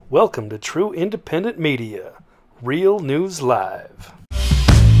Welcome to True Independent Media, Real News Live.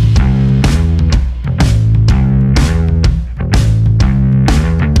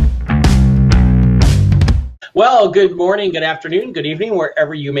 Well, good morning, good afternoon, good evening,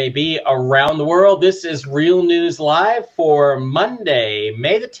 wherever you may be around the world. This is Real News Live for Monday,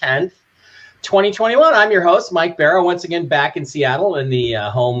 May the 10th, 2021. I'm your host, Mike Barrow, once again back in Seattle in the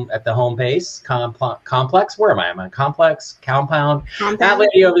home base complex. Where am I? I'm on complex, compound. That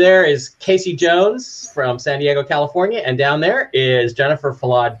lady over there is Casey Jones from San Diego, California, and down there is Jennifer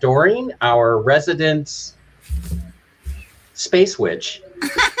Falad-Doreen, our resident space witch.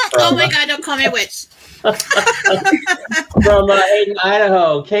 Oh my God, don't call me a witch. From Ayden,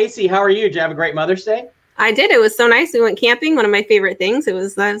 Idaho. Casey, how are you? Did you have a great Mother's Day? I did. It was so nice. We went camping. One of my favorite things. It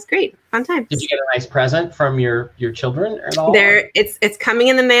was great. Fun time. Did you get a nice present from your children at all? It's coming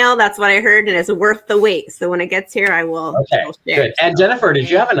in the mail. That's what I heard, and it's worth the wait. So when it gets here, I will. Okay, good. And Jennifer, did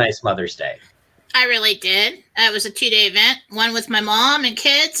you have a nice Mother's Day? I really did. It was a 2-day event. One with my mom and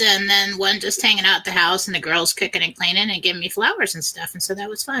kids, and then one just hanging out at the house and the girls cooking and cleaning and giving me flowers and stuff. And so that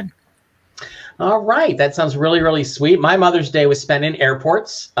was fun. All right. That sounds really, really sweet. My Mother's Day was spent in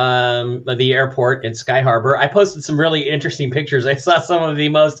airports, the airport in Sky Harbor. I posted some really interesting pictures. I saw some of the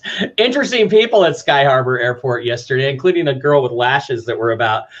most interesting people at Sky Harbor Airport yesterday, including a girl with lashes that were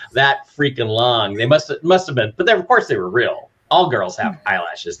about that freaking long. They must have been, but of course they were real. All girls have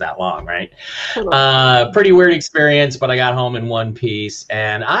eyelashes that long, right? Pretty weird experience, but I got home in one piece,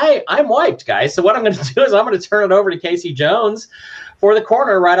 and I'm wiped, guys. So what I'm going to do is I'm going to turn it over to Casey Jones for the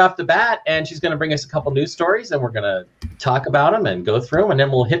corner right off the bat, and she's going to bring us a couple news stories, and we're going to talk about them and go through them, and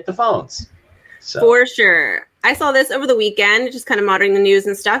then we'll hit the phones. So. For sure. I saw this over the weekend, just kind of monitoring the news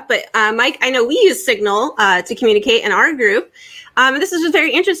and stuff. But Mike, I know we use Signal to communicate in our group. This is just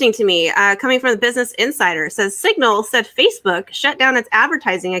very interesting to me. Coming from the Business Insider, it says Signal said Facebook shut down its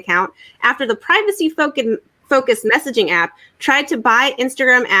advertising account after the privacy-focused messaging app tried to buy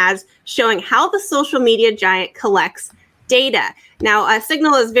Instagram ads showing how the social media giant collects data. Now,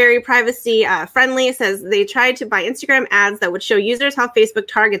 Signal is very privacy friendly. It says they tried to buy Instagram ads that would show users how Facebook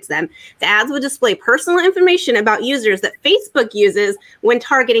targets them. The ads would display personal information about users that Facebook uses when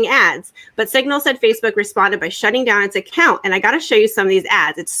targeting ads. But Signal said Facebook responded by shutting down its account. And I got to show you some of these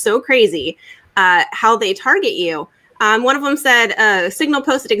ads. It's so crazy how they target you. One of them said, Signal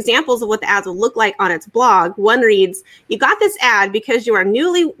posted examples of what the ads would look like on its blog. One reads, "You got this ad because you are a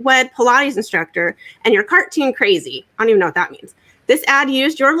newlywed Pilates instructor and you're cartoon crazy." I don't even know what that means. This ad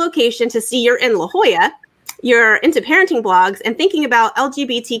used your location to see you're in La Jolla, you're into parenting blogs, and thinking about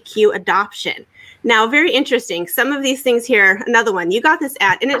LGBTQ adoption. Now, very interesting. Some of these things here, another one, you got this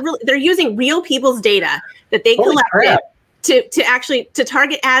ad, and they're using real people's data that they collected to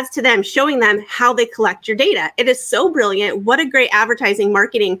target ads to them, showing them how they collect your data. It is so brilliant. What a great advertising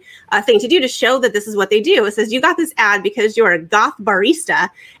marketing thing to do to show that this is what they do. It says, you got this ad because you're a goth barista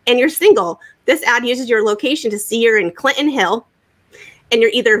and you're single. This ad uses your location to see you're in Clinton Hill and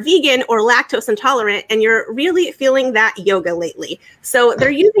you're either vegan or lactose intolerant and you're really feeling that yoga lately. So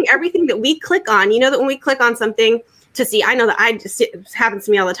they're using everything that we click on. You know that when we click on something, to see, I know that it happens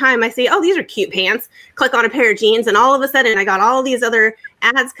to me all the time. I see, oh, these are cute pants. Click on a pair of jeans, and all of a sudden, I got all these other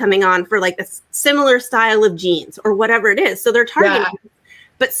ads coming on for like a similar style of jeans or whatever it is. So they're targeting. Yeah.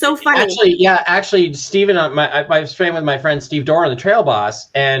 But so funny. Actually, Steven, I was training with my friend Steve Doran, the Trail Boss,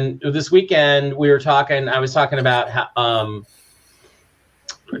 and this weekend I was talking about how,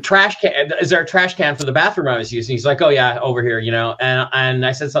 trash can. Is there a trash can for the bathroom I was using? He's like, "Oh yeah, over here, And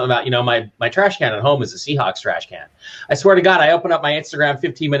I said something about, my trash can at home is a Seahawks trash can. I swear to God, I open up my Instagram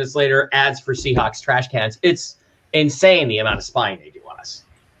 15 minutes later, ads for Seahawks trash cans. It's insane the amount of spying they do on us.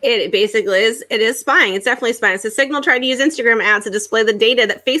 It basically is. It is spying. It's definitely spying. So Signal tried to use Instagram ads to display the data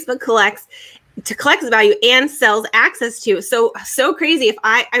that Facebook collects to collect value and sells access to. So crazy. If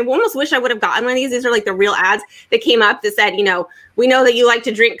I almost wish I would have gotten one of these. These are like the real ads that came up that said, we know that you like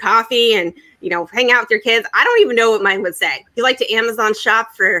to drink coffee and, hang out with your kids. I don't even know what mine would say. You like to Amazon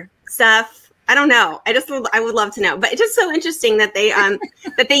shop for stuff. I don't know. I would love to know. But it's just so interesting that they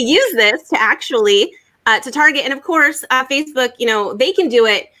that they use this to actually to target. And of course, Facebook, they can do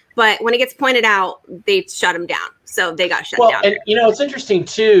it. But when it gets pointed out, they shut them down. So they got shut down. And it's interesting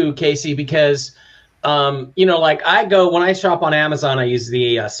too, Casey, because like when I shop on Amazon, I use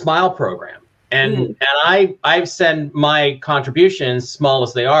the Smile program, and I send my contributions, small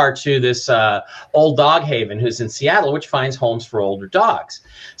as they are, to this old dog haven who's in Seattle, which finds homes for older dogs.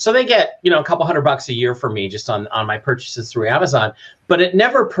 So they get a couple $100 a year from me just on my purchases through Amazon, but it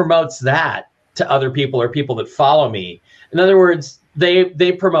never promotes that to other people or people that follow me. In other words,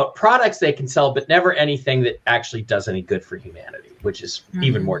 they promote products they can sell, but never anything that actually does any good for humanity, which is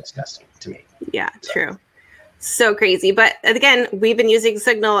even more disgusting to me. Yeah, true. So crazy. But again, we've been using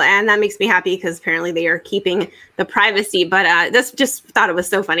Signal, and that makes me happy because apparently they are keeping the privacy. But this just thought it was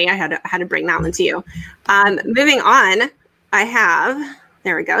so funny. I had to bring that one to you. Moving on, I have,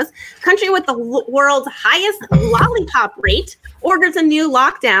 there it goes. Country with the world's highest lollipop rate orders a new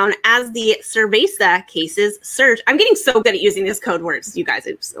lockdown as the cerveza cases surge. I'm getting so good at using these code words, you guys.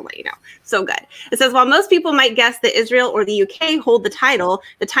 I'm just gonna let you know. So good. It says, while most people might guess that Israel or the UK hold the title,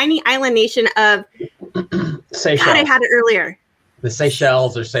 the tiny island nation of Seychelles. God, I had it earlier. The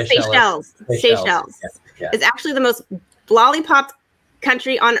Seychelles or Seychelles. Seychelles is actually the most lollipopped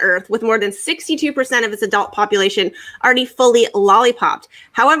country on earth, with more than 62% of its adult population already fully lollipopped.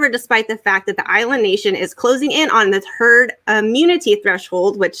 However, despite the fact that the island nation is closing in on the herd immunity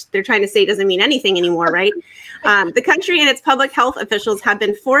threshold, which they're trying to say doesn't mean anything anymore, right? The country and its public health officials have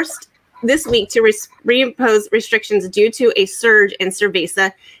been forced this week to reimpose restrictions due to a surge in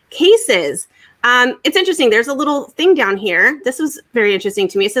cerveza cases. It's interesting. There's a little thing down here. This was very interesting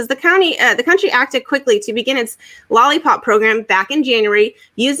to me. It says the country acted quickly to begin its lollipop program back in January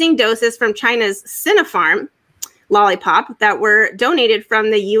using doses from China's Sinopharm lollipop that were donated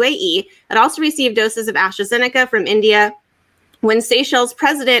from the UAE. It also received doses of AstraZeneca from India. When Seychelles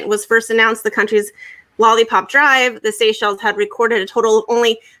president was first announced the country's lollipop drive, the Seychelles had recorded a total of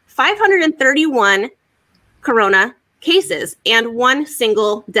only 531 corona cases and one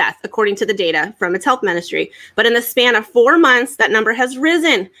single death, according to the data from its health ministry. But in the span of 4 months, that number has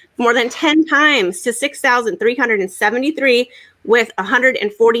risen more than 10 times to 6,373, with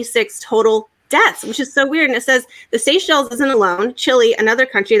 146 total deaths, which is so weird. And it says the Seychelles isn't alone. Chile, another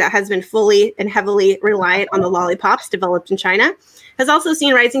country that has been fully and heavily reliant on the lollipops developed in China, has also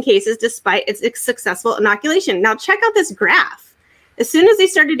seen rising cases despite its successful inoculation. Now check out this graph. As soon as they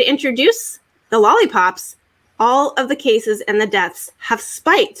started to introduce the lollipops, all of the cases and the deaths have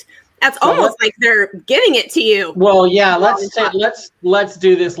spiked. That's almost like they're giving it to you. Well, yeah, let's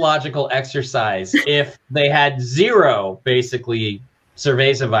do this logical exercise. If they had zero, basically,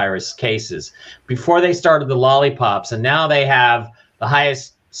 cerveza virus cases before they started the lollipops, and now they have the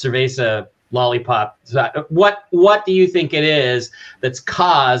highest cerveza lollipop, what do you think it is that's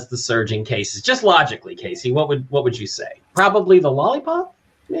caused the surging cases? Just logically, Casey, what would you say? Probably the lollipop?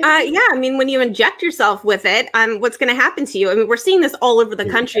 Yeah, I mean, when you inject yourself with it, what's going to happen to you? I mean, we're seeing this all over the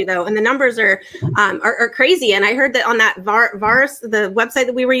country, though, and the numbers are crazy. And I heard that on that VAERS, the website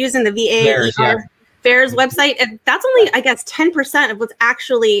that we were using, the VAERS website, and that's only, I guess, 10% of what the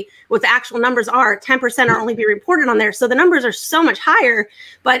actual numbers are. 10% are only being reported on there. So the numbers are so much higher.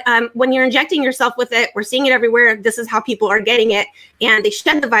 But when you're injecting yourself with it, we're seeing it everywhere. This is how people are getting it. And they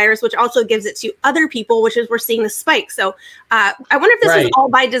shed the virus, which also gives it to other people, which is we're seeing the spike. So I wonder if this is all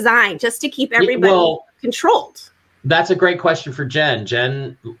by design, just to keep everybody controlled. That's a great question for Jen.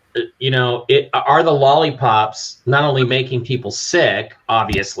 Jen, are the lollipops not only making people sick?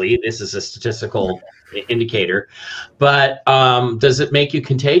 Obviously, this is a statistical indicator, but does it make you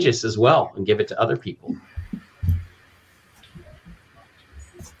contagious as well and give it to other people?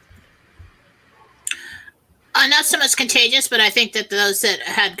 Not so much contagious, but I think that those that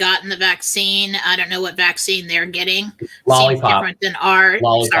had gotten the vaccine, I don't know what vaccine they're getting, lollipop. seems different than ours.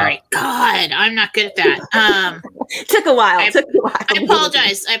 Lollipop. Sorry, God, I'm not good at that. Took a while. I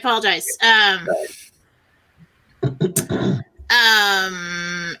apologize.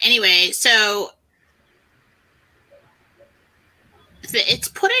 Anyway, so it's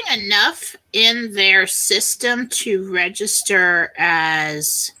putting enough in their system to register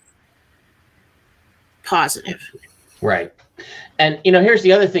as positive. Right. And, here's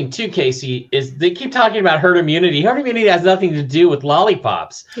the other thing too, Casey, is they keep talking about herd immunity. Herd immunity has nothing to do with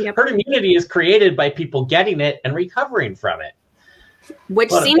lollipops. Yep. Herd immunity is created by people getting it and recovering from it.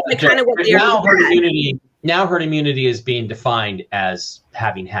 Which seems like kind of what they're doing. Now herd immunity is being defined as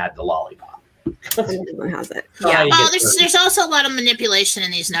having had the lollipop. Everyone has it. Yeah. There's also a lot of manipulation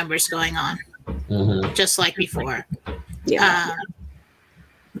in these numbers going on, just like before. Yeah.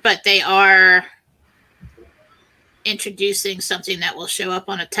 But they are introducing something that will show up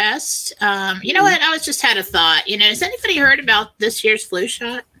on a test. You know what? I just had a thought. Has anybody heard about this year's flu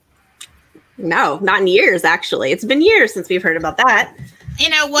shot? No, not in years, actually. It's been years since we've heard about that.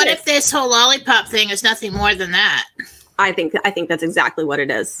 What if this whole lollipop thing is nothing more than that? I think that's exactly what it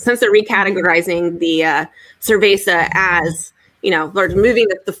is. Since they're recategorizing the cerveza as, they're moving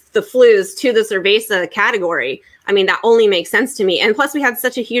the flus to the cerveza category. I mean, that only makes sense to me. And plus, we had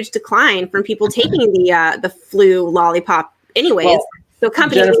such a huge decline from people taking the flu lollipop anyways. So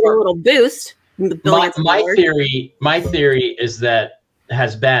companies need a little boost My theory is that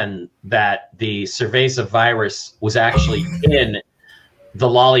the cerveza virus was actually in the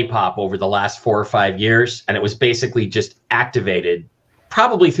lollipop over the last 4 or 5 years, and it was basically just activated,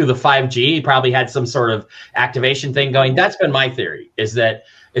 probably through the 5G. Probably had some sort of activation thing going. That's been my theory. Is that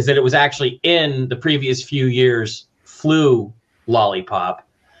it was actually in the previous few years flu lollipop.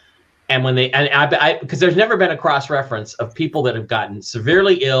 And when because there's never been a cross reference of people that have gotten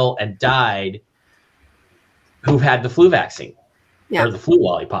severely ill and died who've had the flu vaccine or the flu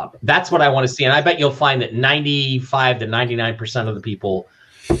lollipop. That's what I want to see. And I bet you'll find that 95 to 99% of the people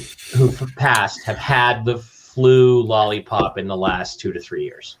who've passed have had the flu lollipop in the last 2 to 3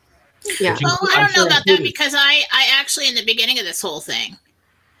 years. Yeah. Well, I don't know about that, because I actually, in the beginning of this whole thing,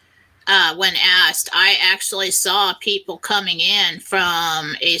 when asked, I actually saw people coming in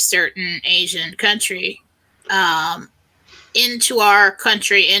from a certain Asian country into our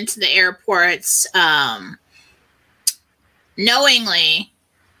country, into the airports, knowingly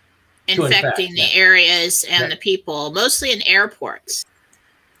infecting the areas and the people, mostly in airports.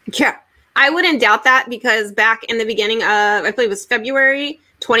 Yeah, I wouldn't doubt that, because back in the beginning of, I believe it was February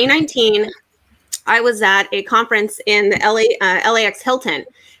 2019, I was at a conference in the LAX Hilton.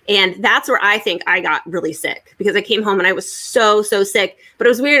 And that's where I think I got really sick, because I came home and I was so sick. But it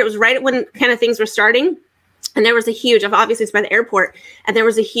was weird. It was right when kind of things were starting. And there was a huge, obviously it's by the airport, and there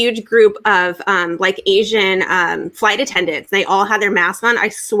was a huge group of like Asian flight attendants. They all had their masks on. I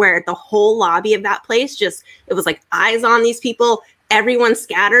swear, the whole lobby of that place, it was like eyes on these people. Everyone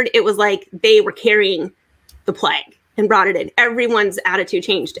scattered. It was like they were carrying the plague and brought it in. Everyone's attitude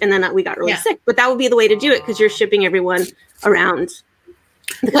changed. And then we got really sick. But that would be the way to do it, because you're shipping everyone around.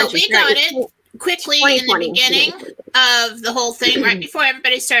 Well, we got it quickly in the beginning of the whole thing, right before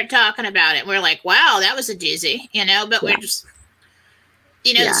everybody started talking about it. We're like, wow, that was a doozy, but we're just,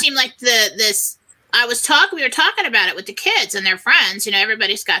 it seemed like we were talking about it with the kids and their friends,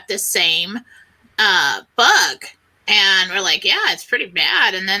 everybody's got this same bug. And we're like, yeah, it's pretty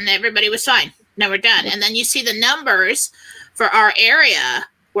bad. And then everybody was fine. Now we're done. And then you see the numbers for our area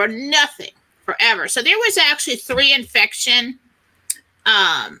were nothing forever. So there was actually 3 infection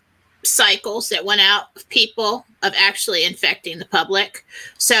cycles that went out of people of actually infecting the public.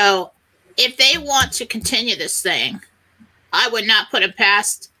 So if they want to continue this thing, I would not put it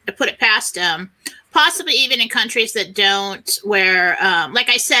past them, possibly even in countries that don't, where like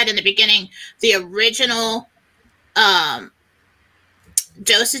I said in the beginning, the original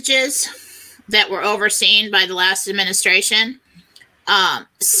dosages that were overseen by the last administration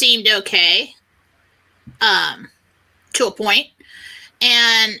seemed okay to a point.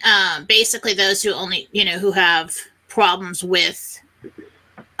 And basically those who only, who have problems with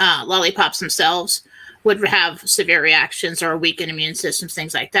lollipops themselves would have severe reactions or weakened immune systems,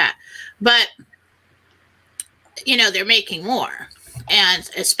 things like that. But, they're making more. And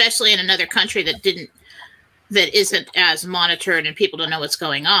especially in another country that isn't as monitored and people don't know what's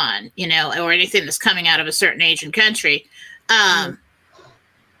going on, or anything that's coming out of a certain Asian country.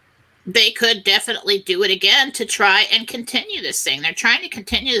 They could definitely do it again to try and continue this thing. They're trying to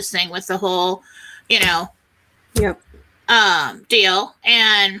continue this thing with the whole, deal,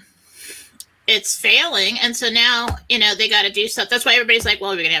 and it's failing. And so now, they got to do stuff. That's why everybody's like,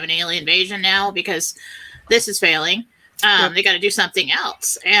 well, we're going to have an alien invasion now because this is failing. They got to do something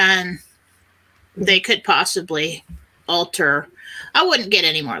else. And they could possibly alter. I wouldn't get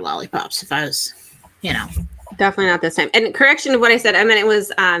any more lollipops if I was, Definitely not this time. And correction of what I said, I meant it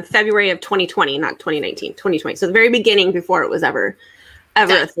was February of 2020, not 2019, 2020. So the very beginning, before it was ever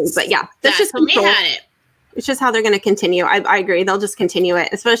a thing. But yeah, that's just when we had it. It's just how they're going to continue. I agree. They'll just continue it,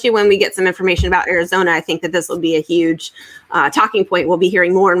 especially when we get some information about Arizona. I think that this will be a huge talking point. We'll be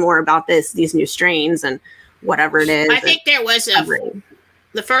hearing more and more about these new strains and whatever it is. I think there was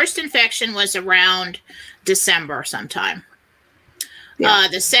the first infection was around December sometime. Yeah.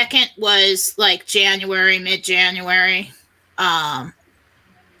 The second was like January, mid-January. And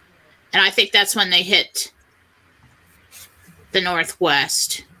I think that's when they hit the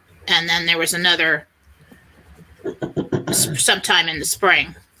Northwest. And then there was another sometime in the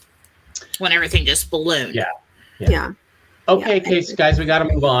spring when everything just ballooned. Yeah. Okay, guys, we got to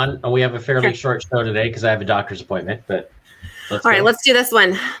move on. We have a fairly short show today because I have a doctor's appointment, but all right, let's do this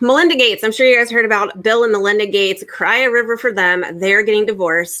one. Melinda Gates. I'm sure you guys heard about Bill and Melinda Gates. Cry a river for them. They're getting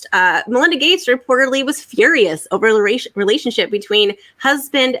divorced. Melinda Gates reportedly was furious over the relationship between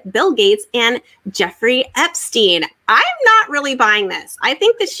husband Bill Gates and Jeffrey Epstein. I'm not really buying this. I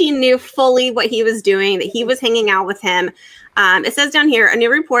think that she knew fully what he was doing, that he was hanging out with him. It says down here, a new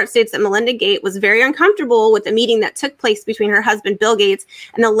report states that Melinda Gates was very uncomfortable with the meeting that took place between her husband Bill Gates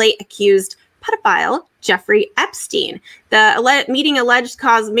and the late accused pedophile Jeffrey Epstein. The meeting alleged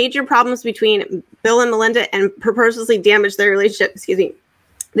caused major problems between Bill and Melinda and purposely damaged their relationship. Excuse me.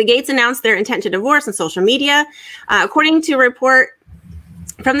 The Gates announced their intent to divorce on social media. According to a report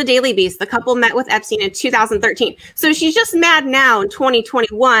from the Daily Beast, the couple met with Epstein in 2013. So she's just mad now in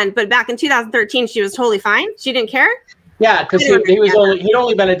 2021, but back in 2013, she was totally fine. She didn't care. Yeah, because he'd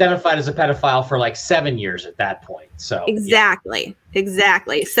only been identified as a pedophile for like 7 years at that point. So exactly.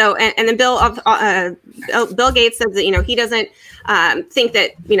 So and then Bill Gates says that he doesn't think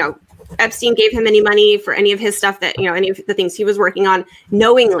that Epstein gave him any money for any of his stuff that, any of the things he was working on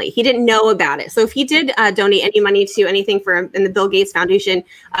knowingly. He didn't know about it. So if he did donate any money to anything in the Bill Gates Foundation,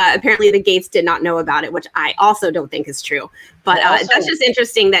 apparently the Gates did not know about it, which I also don't think is true. But that's just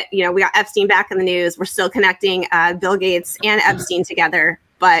interesting that, we got Epstein back in the news. We're still connecting Bill Gates and Epstein together.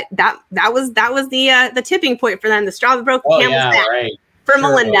 But that was the tipping point for them. The straw that broke the camel's back for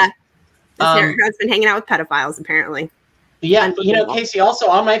Melinda. Her husband hanging out with pedophiles, apparently. Yeah, Casey, also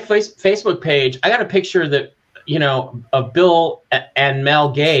on my Facebook page, I got a picture that, of Bill and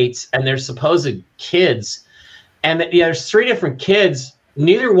Mel Gates and their supposed kids. And there's 3 different kids.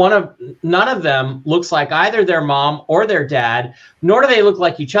 None of them looks like either their mom or their dad, nor do they look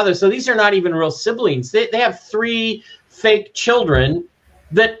like each other. So these are not even real siblings. They have 3 fake children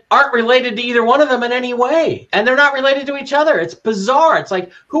that aren't related to either one of them in any way. And they're not related to each other. It's bizarre. It's like,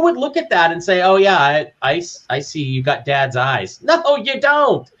 who would look at that and say, oh, yeah, I see you got dad's eyes. No, you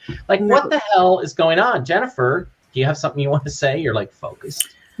don't. Like, what the hell is going on? Jennifer, do you have something you want to say? You're like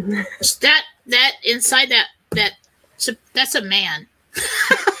focused. That inside that's a man.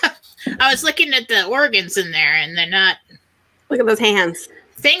 I was looking at the organs in there and they're not. Look at those hands.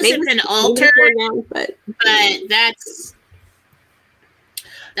 Things have been altered, but that's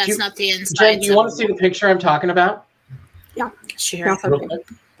not the inside. Jen, do you want to see the picture I'm talking about? Yeah, sure.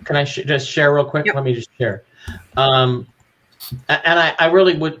 Can I just share real quick? Yep. Let me just share. And I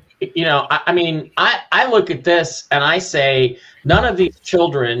really would, I look at this and I say none of these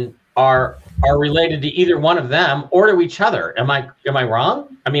children are related to either one of them or to each other. Am I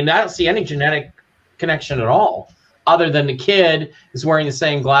wrong? I don't see any genetic connection at all, other than the kid is wearing the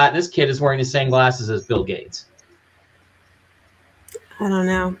same glass. This kid is wearing the same glasses as Bill Gates. I don't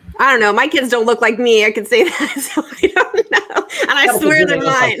know. My kids don't look like me. I can say that. So I don't know. And I swear they're mine.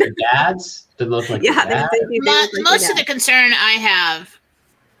 Like their dads? They look like most of the concern I have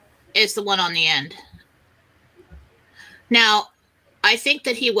is the one on the end. Now, I think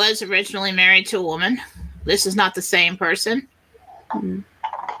that he was originally married to a woman. This is not the same person. Mm-hmm.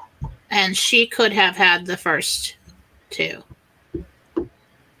 And she could have had the first 2.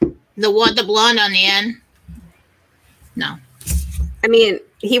 The blonde on the end? No.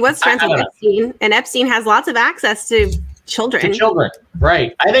 He was friends with Epstein, and Epstein has lots of access to children.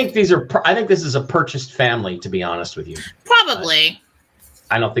 Right? I think this is a purchased family. To be honest with you, probably.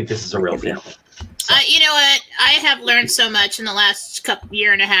 I don't think this is a real family. So. You know what? I have learned so much in the last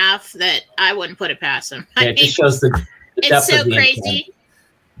year and a half that I wouldn't put it past him. Yeah, it just shows the depth it's so of the crazy. Intent.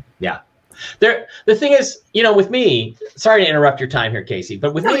 Yeah. The thing is, with me, sorry to interrupt your time here, Casey,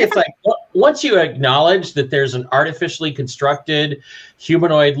 but with me, it's like once you acknowledge that there's an artificially constructed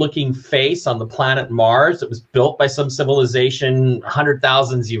humanoid-looking face on the planet Mars that was built by some civilization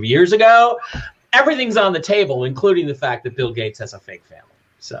 100,000 of years ago, everything's on the table, including the fact that Bill Gates has a fake family.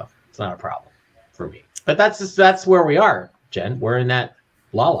 So it's not a problem for me. But that's where we are, Jen. We're in that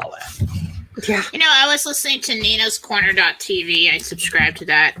la-la land. Yeah. I was listening to Nina's Corner.tv. I subscribed to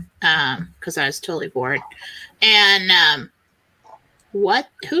that because I was totally bored. And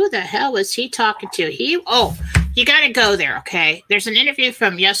who the hell was he talking to? You got to go there, okay? There's an interview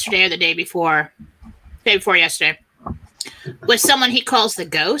from yesterday or the day before yesterday with someone he calls the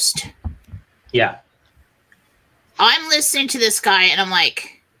Ghost. Yeah. I'm listening to this guy and I'm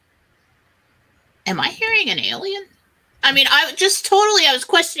like, am I hearing an alien? I was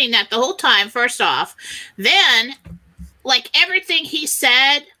questioning that the whole time, first off. Then, like, everything he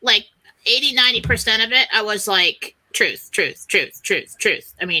said, like 80-90% of it, I was like, truth. You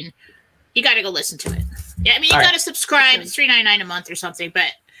got to go listen to it. Yeah, you got to subscribe. It's $3.99 a month or something,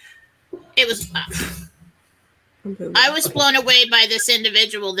 but it was... I was blown away by this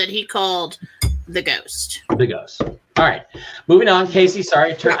individual that he called the Ghost. The Ghost. All right. Moving on, Casey,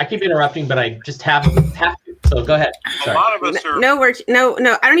 sorry. I keep interrupting, but I just have to. So go ahead. A lot of us are. No,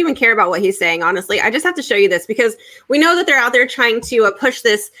 I don't even care about what he's saying, honestly. I just have to show you this because we know that they're out there trying to push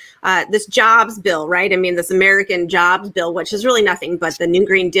this this jobs bill, right? I mean, this American jobs bill, which is really nothing but the New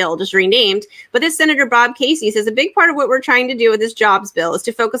Green Deal, just renamed. But this Senator Bob Casey says a big part of what we're trying to do with this jobs bill is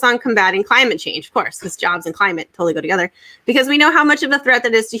to focus on combating climate change. Of course, because jobs and climate totally go together because we know how much of a threat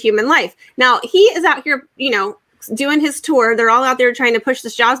that is to human life. Now, he is out here, doing his tour. They're all out there trying to push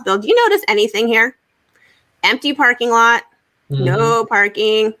this jobs bill. Do you notice anything here? Empty parking lot, no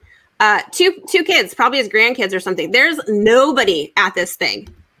parking. Two kids, probably his grandkids or something. There's nobody at this thing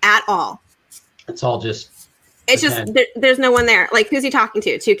at all. It's all just. It's just there's no one there. Like, who's he talking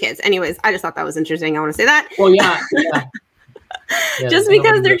to? Two kids. Anyways, I just thought that was interesting. I want to say that. Well, yeah. Just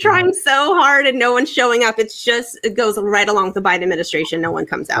because they're trying so hard and no one's showing up, it goes right along with the Biden administration. No one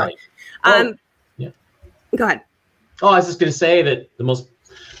comes out. Right. Go ahead. Oh, I was just going to say that the most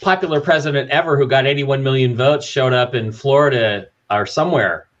popular president ever who got 81 million votes showed up in Florida or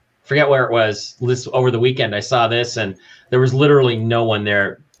somewhere. Forget where it was. This over the weekend, I saw this, and there was literally no one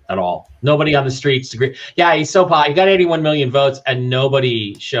there at all. Nobody on the streets. Yeah, he's so popular. He got 81 million votes, and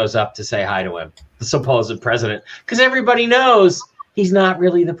nobody shows up to say hi to him, the supposed president, because everybody knows he's not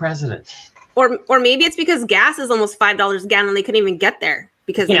really the president. Or maybe it's because gas is almost $5 a gallon, and they couldn't even get there.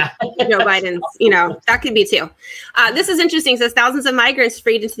 Because Joe Biden's, that could be too. This is interesting. It says thousands of migrants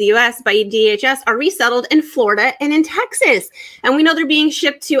freed into the U.S. by DHS are resettled in Florida and in Texas. And we know they're being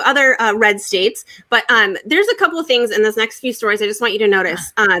shipped to other red states. But there's a couple of things in this next few stories I just want you to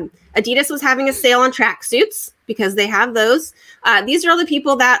notice. Adidas was having a sale on tracksuits because they have those. These are all the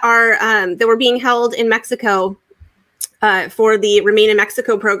people that were being held in Mexico for the Remain in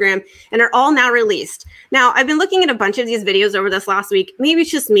Mexico program, and are all now released. Now, I've been looking at a bunch of these videos over this last week. Maybe it's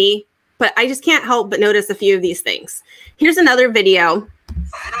just me, but I just can't help but notice a few of these things. Here's another video.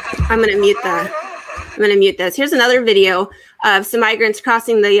 I'm going to mute this. Here's another video of some migrants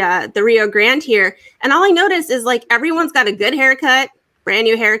crossing the Rio Grande here. And all I notice is like everyone's got a good haircut, brand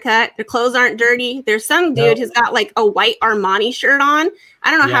new haircut. Their clothes aren't dirty. There's some dude who's got like a white Armani shirt on. I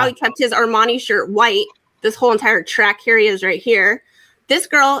don't know how he kept his Armani shirt white. This whole entire track, here he is right here. This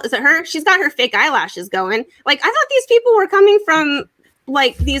girl, is it her? She's got her fake eyelashes going. Like, I thought these people were coming from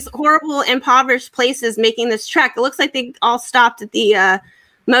like these horrible, impoverished places making this trek. It looks like they all stopped at the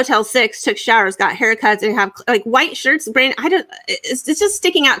Motel 6, took showers, got haircuts, and have like white shirts. It's just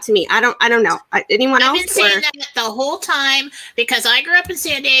sticking out to me. I don't know. Anyone else? I've been saying that the whole time because I grew up in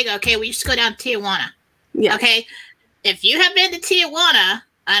San Diego. Okay, we used to go down to Tijuana. Yeah. Okay, if you have been to Tijuana,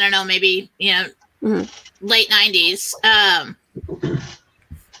 I don't know, maybe late 90s,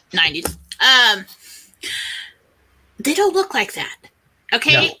 90s. They don't look like that.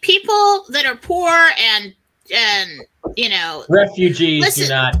 Okay, no. People that are poor and refugees do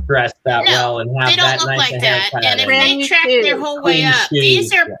not dress that well and have they don't look like that. And if they track their whole way up,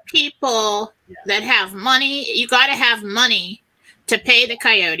 these are people that have money. You got to have money to pay the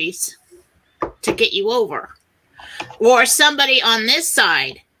coyotes to get you over, or somebody on this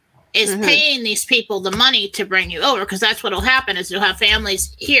side is paying these people the money to bring you over, because that's what will happen is you'll have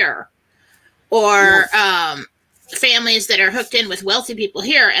families here or families that are hooked in with wealthy people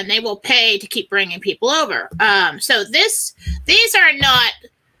here, and they will pay to keep bringing people over. So these are not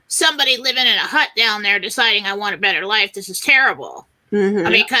somebody living in a hut down there deciding I want a better life. This is terrible.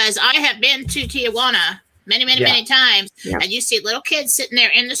 Because I have been to Tijuana many times, and you see little kids sitting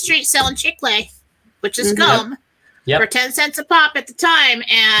there in the street selling chicle, which is gum. For 10 cents a pop at the time,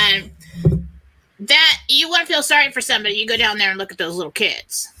 and that you want to feel sorry for somebody, you go down there and look at those little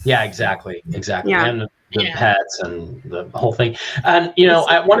kids. Yeah, exactly. Yeah. And the pets and the whole thing. And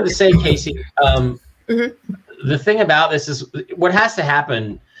I wanted to say, Casey, the thing about this is what has to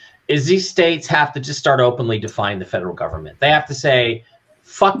happen is these states have to just start openly defying the federal government. They have to say,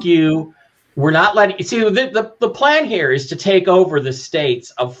 "Fuck you." We're not letting you see the plan here is to take over the states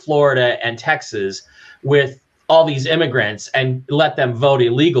of Florida and Texas with all these immigrants and let them vote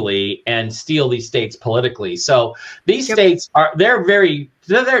illegally and steal these states politically. So these states they're to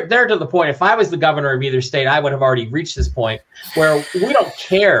the point. If I was the governor of either state, I would have already reached this point where we don't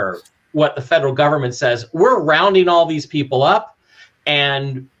care what the federal government says. We're rounding all these people up,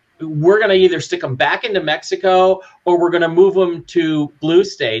 and we're going to either stick them back into Mexico or we're going to move them to blue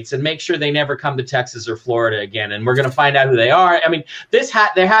states and make sure they never come to Texas or Florida again. And we're going to find out who they are. I mean, there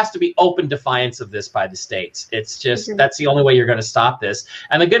has to be open defiance of this by the states. It's just that's the only way you're going to stop this.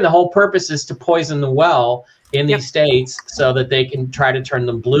 And again, the whole purpose is to poison the well in these states so that they can try to turn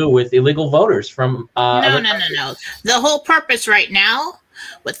them blue with illegal voters from No. The whole purpose right now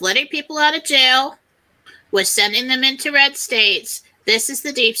with letting people out of jail, with sending them into red states, this is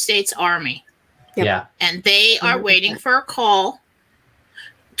the deep state's army. Yep. Yeah. And they are 100%. waiting for a call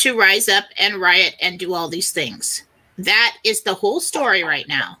to rise up and riot and do all these things. That is the whole story right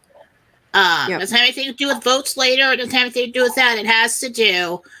now. It doesn't have anything to do with votes later. It doesn't have anything to do with that. It has to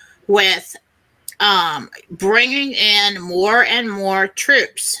do with bringing in more and more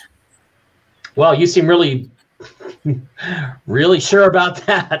troops. Well, you seem really sure about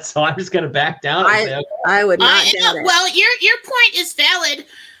that, so I'm just going to back down. And say, okay. I would not doubt it. Well, your point is valid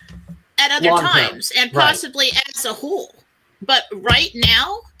at other Long-term. times and possibly as a whole. But right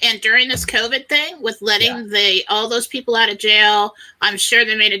now, and during this COVID thing, with letting all those people out of jail, I'm sure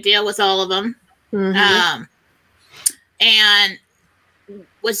they made a deal with all of them. Mm-hmm. And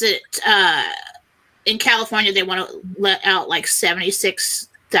was it in California? They want to let out like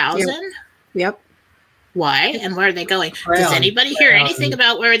 76,000. Yep. Why and where are they going? Does anybody hear anything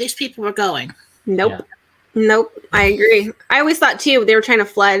about where these people were going? Nope. Yeah. Nope. I agree. I always thought too they were trying to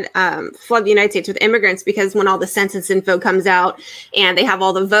flood the United States with immigrants, because when all the census info comes out and they have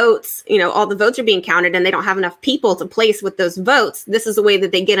all the votes, all the votes are being counted and they don't have enough people to place with those votes. This is the way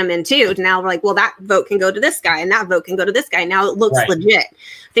that they get them in too. Now we're like, well, that vote can go to this guy and that vote can go to this guy. Now it looks legit.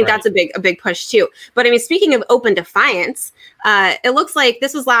 I think that's a big push too. But I mean, speaking of open defiance, it looks like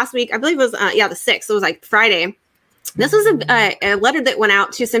this was last week. I believe it was the 6th. So it was like Friday. This was a letter that went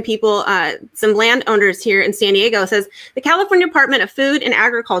out to some people, some landowners here in San Diego. It says, the California Department of Food and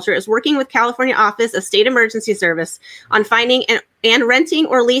Agriculture is working with California Office of State Emergency Service on finding and renting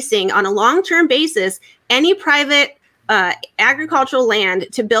or leasing on a long-term basis any private agricultural land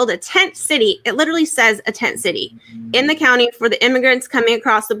to build a tent city. It literally says a tent city in the county for the immigrants coming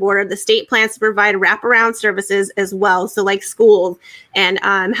across the border. The state plans to provide wraparound services as well. So like schools and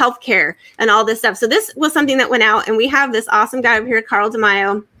healthcare and all this stuff. So this was something that went out, and we have this awesome guy over here, Carl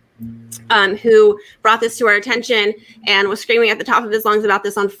DeMaio, who brought this to our attention and was screaming at the top of his lungs about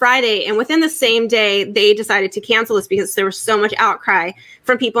this on Friday. And within the same day, they decided to cancel this because there was so much outcry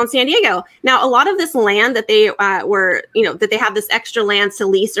from people in San Diego. Now, a lot of this land that they that they have this extra land to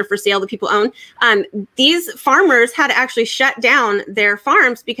lease or for sale that people own, these farmers had to actually shut down their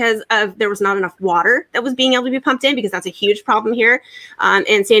farms because there was not enough water that was being able to be pumped in, because that's a huge problem here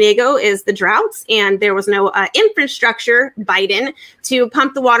in San Diego is the droughts, and there was no infrastructure, Biden, to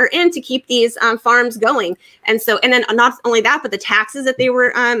pump the water in to keep these farms going. And then not only that, but the taxes that they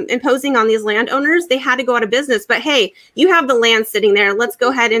were imposing on these landowners, they had to go out of business. But hey, you have the land sitting there. Let's go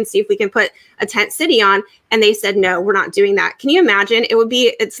ahead and see if we can put a tent city on. And they said, no, we're not doing that. Can you imagine?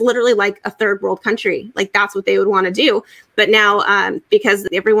 It's literally like a third world country. Like that's what they would want to do. But now because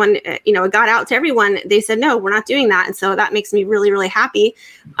everyone, it got out to everyone, they said, no, we're not doing that. And so that makes me really, really happy.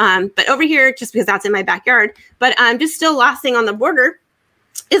 But over here, just because that's in my backyard, but just still last thing on the border,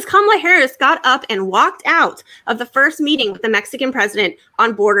 is Kamala Harris got up and walked out of the first meeting with the Mexican president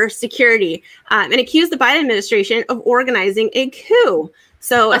on border security and accused the Biden administration of organizing a coup.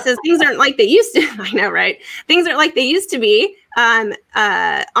 So it says things aren't like they used to. I know, right? Things aren't like they used to be.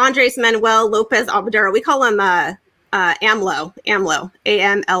 Andres Manuel Lopez Obrador, we call him AMLO,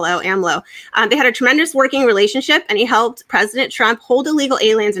 AMLO. They had a tremendous working relationship, and he helped President Trump hold illegal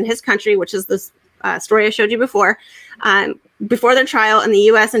aliens in his country, which is this story I showed you before their trial, and the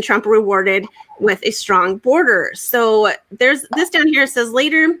U.S. and Trump were rewarded with a strong border. So there's this down here. It says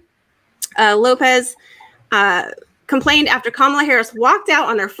later, Lopez complained after Kamala Harris walked out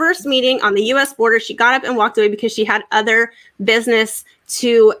on their first meeting on the U.S. border. She got up and walked away because she had other business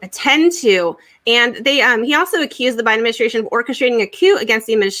to attend to. And he also accused the Biden administration of orchestrating a coup against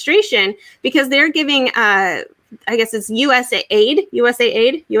the administration because they're giving, I guess it's USAID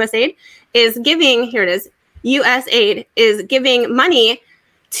is giving, here it is, USAID is giving money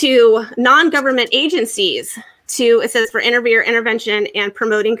to non-government agencies it says for intervention and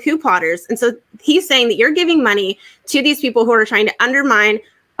promoting coup plotters. And so he's saying that you're giving money to these people who are trying to undermine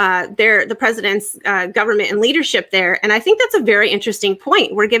the president's government and leadership there. And I think that's a very interesting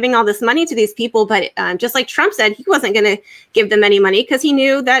point. We're giving all this money to these people, but just like Trump said, he wasn't going to give them any money because he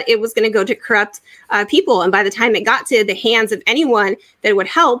knew that it was going to go to corrupt people. And by the time it got to the hands of anyone that would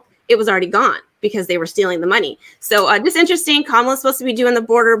help, it was already gone because they were stealing the money. So just interesting. Kamala's supposed to be doing the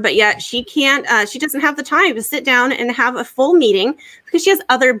border, but yet she can't, she doesn't have the time to sit down and have a full meeting because she has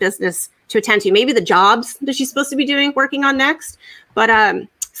other business to attend to. Maybe the jobs that she's supposed to be working on next. But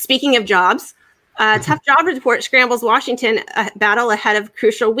speaking of jobs, tough job report scrambles Washington battle ahead of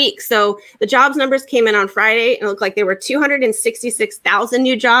crucial week. So the jobs numbers came in on Friday and it looked like there were 266,000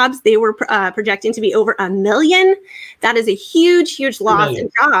 new jobs. They were projecting to be over 1 million. That is a huge, huge loss in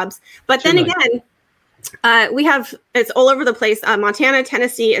jobs. But then again, it's all over the place. Montana,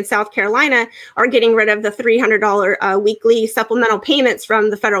 Tennessee, and South Carolina are getting rid of the $300 weekly supplemental payments from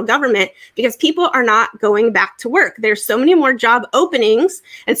the federal government because people are not going back to work. There's so many more job openings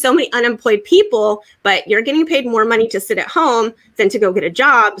and so many unemployed people, but you're getting paid more money to sit at home than to go get a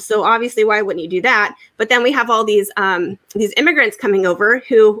job. So obviously, why wouldn't you do that? But then we have all these immigrants coming over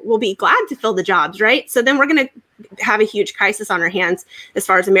who will be glad to fill the jobs, right? So then we're going to have a huge crisis on our hands as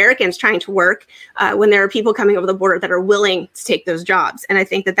far as Americans trying to work when there are people coming over the border that are willing to take those jobs. And I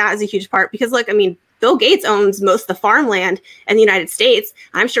think that is a huge part because, look, I mean, Bill Gates owns most of the farmland in the United States.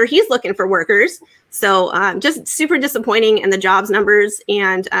 I'm sure he's looking for workers. So just super disappointing in the jobs numbers.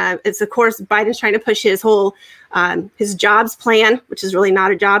 And it's, of course, Biden's trying to push his whole his jobs plan, which is really not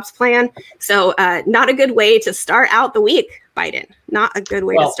a jobs plan. So not a good way to start out the week, Biden. Not a good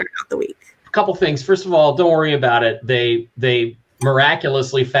way to start out the week. Couple things. First of all, don't worry about it. They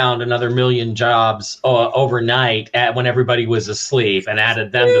miraculously found another 1 million jobs overnight when everybody was asleep and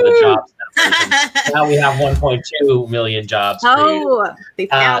added them to the jobs numbers. Now we have 1.2 million jobs. Oh,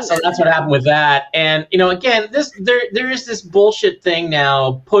 so that's what happened with that. And again, there is this bullshit thing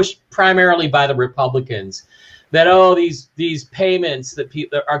now pushed primarily by the Republicans that these payments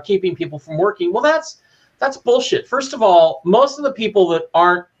that are keeping people from working. Well, that's bullshit. First of all, most of the people that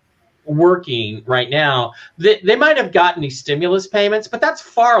aren't working right now, they might have gotten these stimulus payments, but that's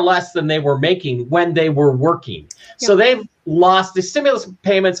far less than they were making when they were working. Yeah. So they've lost. The stimulus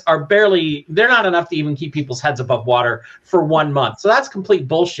payments they're not enough to even keep people's heads above water for 1 month. So that's complete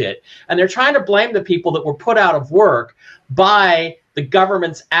bullshit. And they're trying to blame the people that were put out of work by the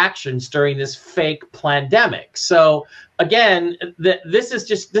government's actions during this fake pandemic. So again, this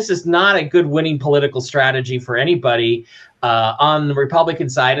is not a good winning political strategy for anybody on the Republican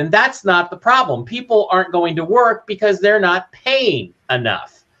side. And that's not the problem. People aren't going to work because they're not paying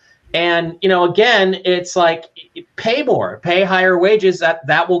enough. And, again, it's like pay more, pay higher wages.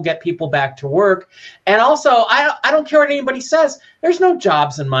 That will get people back to work. And also, I don't care what anybody says. There's no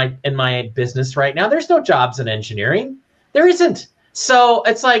jobs in my business right now. There's no jobs in engineering. There isn't. So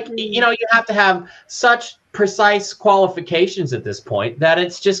it's like, you have to have such precise qualifications at this point that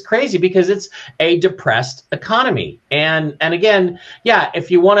it's just crazy because it's a depressed economy. And again, yeah,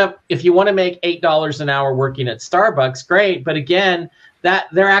 if you want to make $8 an hour working at Starbucks, great. But again, that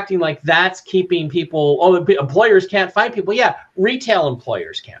they're acting like that's keeping people. Oh, employers can't find people. Yeah, retail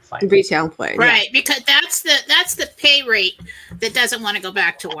employers can't find people. Retail employers, right? Yeah. Because that's the pay rate that doesn't want to go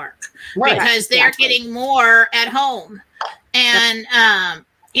back to work, right? Because they're getting more at home. And,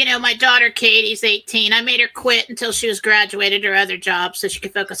 my daughter, Katie's 18. I made her quit until she was graduated her other job so she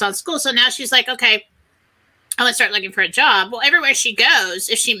could focus on school. So now she's like, okay, I'm going to start looking for a job. Well, everywhere she goes,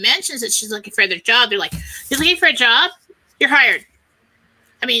 if she mentions that she's looking for another job, they're like, you're looking for a job? You're hired.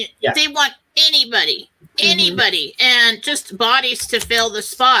 I mean, They want anybody, and just bodies to fill the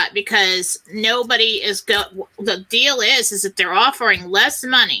spot because nobody is the deal is that they're offering less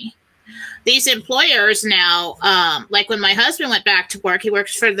money. These employers now, like when my husband went back to work, he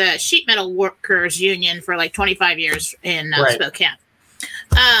works for the Sheet Metal Workers Union for like 25 years in Spokane.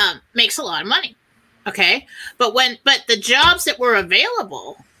 Makes a lot of money. Okay. But the jobs that were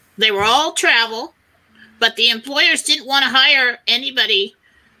available, they were all travel, but the employers didn't want to hire anybody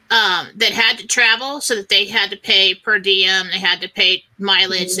that had to travel, so that they had to pay per diem, they had to pay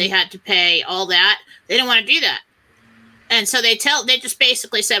mileage, they had to pay all that. They didn't want to do that. And so they just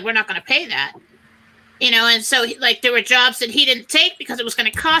basically said, we're not going to pay that, and so like there were jobs that he didn't take because it was going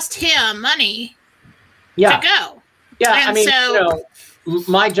to cost him money to go. Yeah. And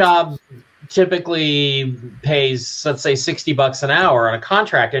my job typically pays, let's say, $60 an hour on a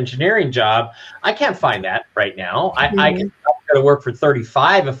contract engineering job. I can't find that right now. I can go to work for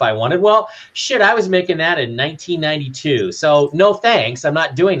 $35 if I wanted. Well, shit, I was making that in 1992. So no thanks. I'm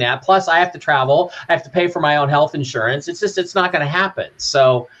not doing that. Plus I have to travel. I have to pay for my own health insurance. It's not going to happen.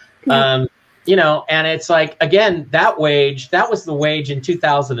 So, and it's like, again, that was the wage in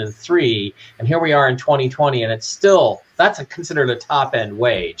 2003. And here we are in 2020. And that's considered a top end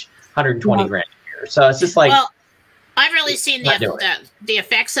wage. 120 grand a year. So it's just like, well, I've really seen the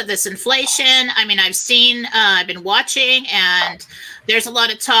effects of this inflation. I mean, I've been watching, and there's a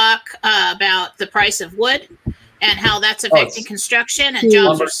lot of talk about the price of wood and how that's affecting construction and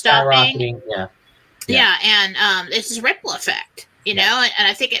jobs are stopping. Yeah. And this is a ripple effect, and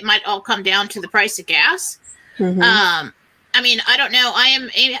I think it might all come down to the price of gas. Mm-hmm. I mean, I don't know. I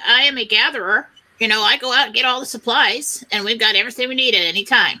am a gatherer. I go out and get all the supplies, and we've got everything we need at any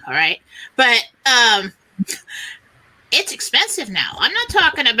time. All right. But it's expensive now. I'm not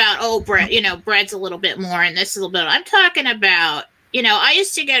talking about, bread, bread's a little bit more and this a little bit. I'm talking about, I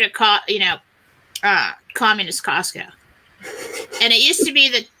used to go to, communist Costco. And it used to be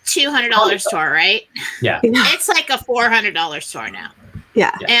the $200 store, right? Yeah. It's like a $400 store now.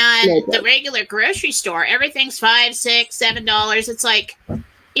 Yeah. And the regular grocery store, everything's $5, $6, $7. It's like,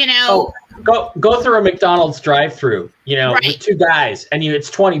 you know. Oh, go through a McDonald's drive-through, you know, right. with two guys, and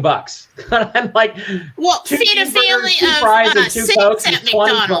it's $20. I'm like, well, feed a family of 6 at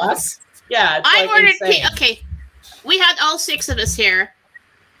McDonald's. Yeah, I ordered. Okay, we had all 6 of us here.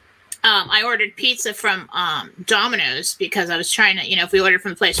 I ordered pizza from Domino's because I was trying to, you know, if we order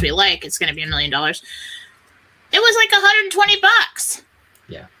from the place we like, it's going to be $1 million. It was like $120.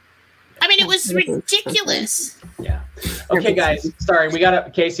 Yeah. I mean, it was ridiculous. Yeah. Okay, guys. Sorry, we got to,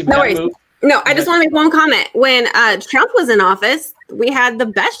 Casey, we No got to worries. move. No, I just want to make one comment. When Trump was in office, we had the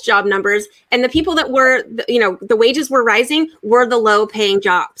best job numbers, and the people that were, you know, the wages were rising were the low paying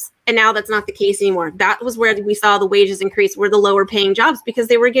jobs. And now that's not the case anymore. That was where we saw the wages increase, were the lower paying jobs, because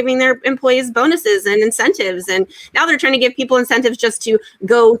they were giving their employees bonuses and incentives. And now they're trying to give people incentives just to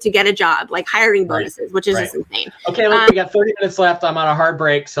go to get a job, like hiring bonuses, which is just insane. Okay, look, we got 30 minutes left. I'm on a hard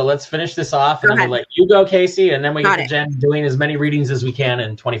break, so let's finish this off, and then we'll let you go, Casey, and then we get to Jen doing as many readings as we can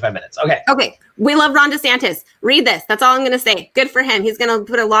in 25 minutes. Okay. Okay. We love Ron DeSantis. Read this. That's all I'm going to say. Good for him. He's going to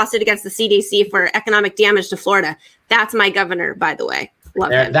put a lawsuit against the CDC for economic damage to Florida. That's my governor, by the way. Love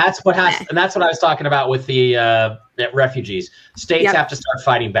him. That's what has, and that's what I was talking about with the refugees. States have to start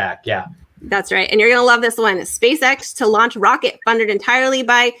fighting back. Yeah. That's right. And you're going to love this one. SpaceX to launch rocket funded entirely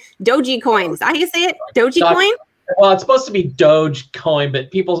by Dogecoin. Is that how you say it? Dogecoin? Well, it's supposed to be Dogecoin,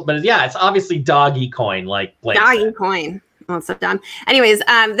 but yeah, it's obviously Doggy Coin, like Blake said. Dogecoin. Oh, it's so dumb. Anyways,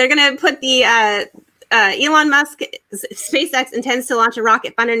 they're going to put the Elon Musk, SpaceX intends to launch a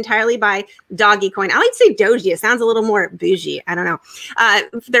rocket funded entirely by Dogecoin. I like to say Doji. It sounds a little more bougie. I don't know.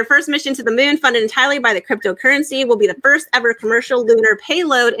 Their first mission to the moon, funded entirely by the cryptocurrency, will be the first ever commercial lunar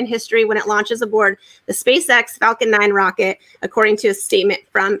payload in history when it launches aboard the SpaceX Falcon 9 rocket, according to a statement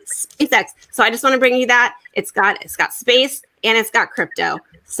from SpaceX. So I just want to bring you that. It's got space and it's got crypto.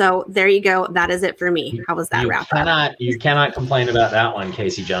 So there you go. That is it for me. How was that wrap up? You cannot complain about that one,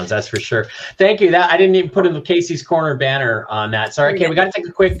 Casey Jones. That's for sure. Thank you. That I didn't even put in the Casey's Corner banner on that. Sorry. Okay, we got to take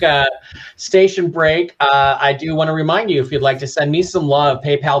a quick station break. I do want to remind you, if you'd like to send me some love,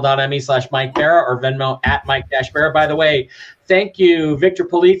 paypal.me/Mike Barra or Venmo @Mike-Barra. By the way, thank you, Victor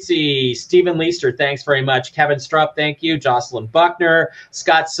Polizzi, Stephen Leister, thanks very much. Kevin Strupp, thank you. Jocelyn Buckner,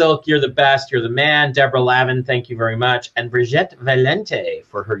 Scott Silk, you're the best, you're the man. Deborah Lavin, thank you very much. And Brigitte Valente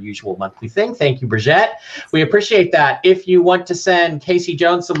for her usual monthly thing. Thank you, Brigitte. We appreciate that. If you want to send Casey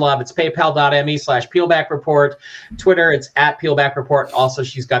Jones some love, it's paypal.me/Peelback Report. Twitter, it's @Peelback Report. Also,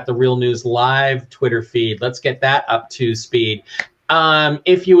 she's got the Real News Live Twitter feed. Let's get that up to speed.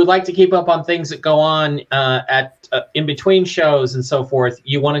 If you would like to keep up on things that go on in between shows and so forth,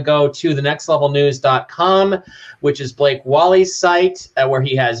 you want to go to thenextlevelnews.com, which is Blake Wally's site, where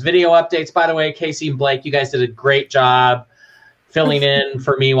he has video updates. By the way, Casey and Blake, you guys did a great job filling in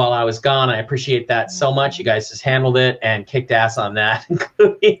for me while I was gone. I appreciate that so much. You guys just handled it and kicked ass on that,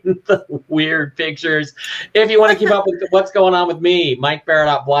 including the weird pictures. If you want to keep up with what's going on with me,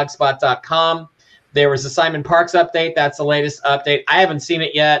 MikeBarra.blogspot.com. There was a Simon Parks update. That's the latest update. I haven't seen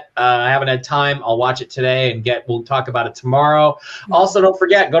it yet. I haven't had time. I'll watch it today and we'll talk about it tomorrow. Also, don't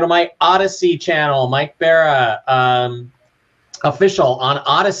forget, go to my Odyssey channel, Mike Barra official on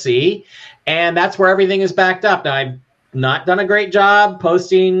Odyssey. And that's where everything is backed up. Now, I've not done a great job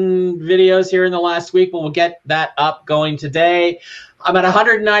posting videos here in the last week, but we'll get that up going today. I'm at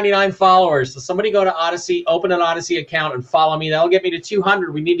 199 followers. So somebody go to Odyssey, open an Odyssey account and follow me. That'll get me to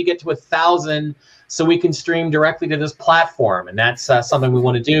 200. We need to get to 1,000 so we can stream directly to this platform. And that's something we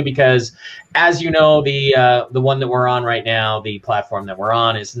want to do because, as you know, the one that we're on right now, the platform that we're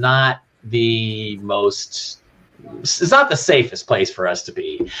on, is not the most... It's not the safest place for us to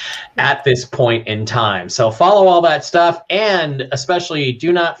be at this point in time. So follow all that stuff, and especially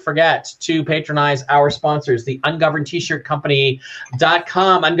do not forget to patronize our sponsors, the Ungoverned T-Shirt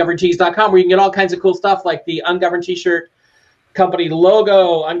Company.com, ungovernedtees.com, where you can get all kinds of cool stuff like the Ungoverned T-Shirt Company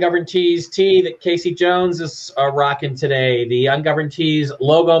logo, Ungoverned Tees tee that Casey Jones is rocking today, the Ungoverned Tees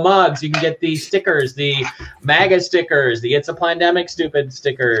logo mugs. You can get the stickers, the MAGA stickers, the It's a Plandemic Stupid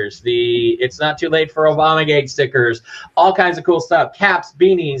stickers, the It's Not Too Late for Obamagate stickers, all kinds of cool stuff, caps,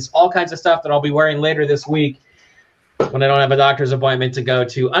 beanies, all kinds of stuff that I'll be wearing later this week when I don't have a doctor's appointment to go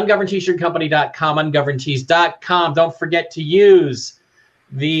to. UngovernedTshirtCompany.com, UngovernedTees.com. Don't forget to use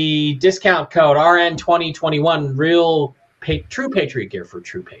the discount code RN2021, True Patriot gear for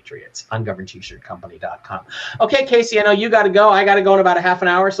true patriots. UngovernedTshirtCompany.com. Okay, Casey, I know you got to go. I got to go in about a half an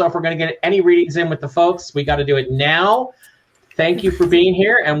hour. So if we're going to get any readings in with the folks, we got to do it now. thank you for being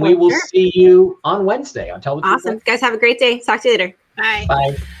here, and we will see you on Wednesday on Tell the Truth. Awesome. Guys, have a great day. Talk to you later. Bye.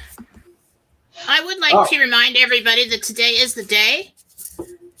 Bye. I would like to remind everybody that today is the day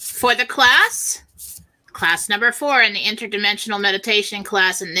for the class number 4 in the interdimensional meditation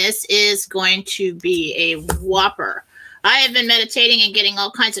class, and this is going to be a whopper. I have been meditating and getting all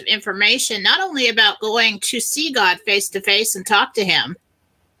kinds of information, not only about going to see God face to face and talk to him,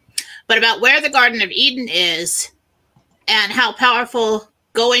 but about where the Garden of Eden is and how powerful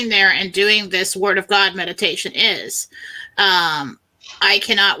going there and doing this Word of God meditation is. I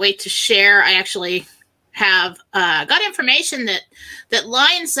cannot wait to share. I actually have got information that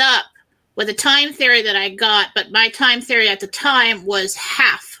lines up with a time theory that I got, but my time theory at the time was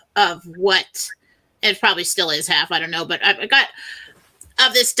half of what it probably still is half. I don't know, but I got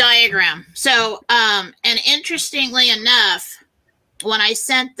of this diagram. So, and interestingly enough, when I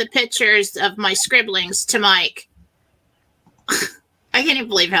sent the pictures of my scribblings to Mike, I can't even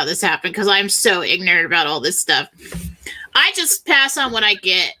believe how this happened because I'm so ignorant about all this stuff. I just pass on what I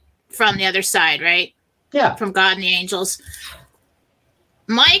get from the other side, right? Yeah. From God and the angels.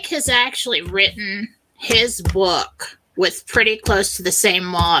 Mike has actually written his book with pretty close to the same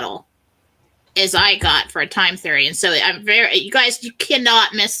model as I got for a time theory. And so you guys, you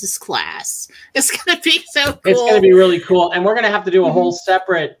cannot miss this class. It's going to be so cool. It's going to be really cool. And we're going to have to do a whole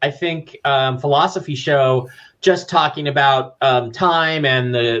separate, I think, philosophy show just talking about time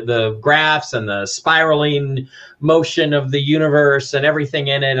and the graphs and the spiraling motion of the universe and everything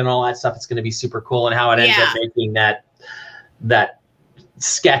in it and all that stuff. It's going to be super cool, and how it ends up making that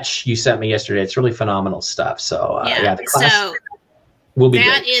sketch you sent me yesterday. It's really phenomenal stuff. So the class will be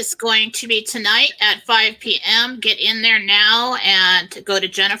that good. is going to be tonight at 5 p.m. Get in there now and go to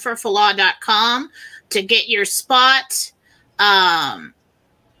jenniferfalaw.com to get your spot. Don't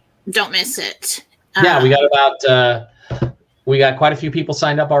miss it. We got quite a few people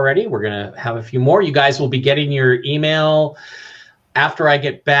signed up already. We're going to have a few more. You guys will be getting your email after I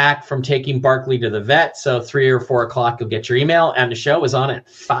get back from taking Barkley to the vet. So 3 or 4 o'clock, you'll get your email, and the show is on at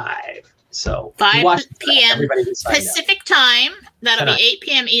 5. So 5 p.m. Pacific time. That'll be 8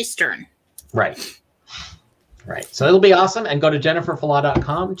 p.m. Eastern. Right. So it'll be awesome. And go to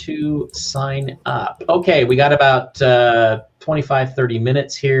jenniferfalaw.com to sign up. Okay, we got about 25, 30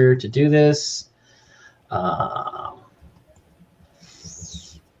 minutes here to do this.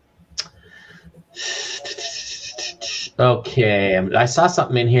 Okay, I saw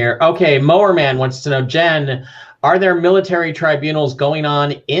something in here. Okay, Mower Man wants to know, Jen, are there military tribunals going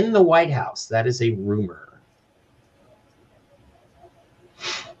on in the White House? That is a rumor.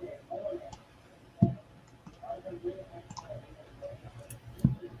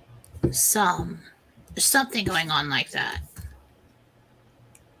 There's something going on like that.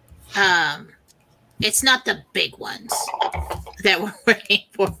 It's not the big ones that we're waiting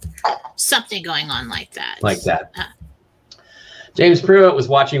for. Something going on like that. James Pruitt was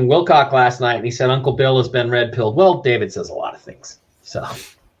watching Wilcock last night, and he said Uncle Bill has been red-pilled. Well, David says a lot of things, so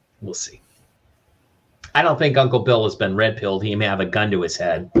we'll see. I don't think Uncle Bill has been red-pilled. He may have a gun to his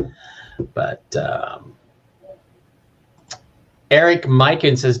head. But Eric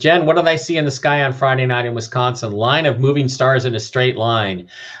Mikan says, Jen, what did I see in the sky on Friday night in Wisconsin? Line of moving stars in a straight line.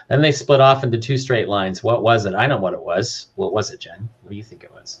 Then they split off into 2 straight lines. What was it? I know what it was. What was it, Jen? What do you think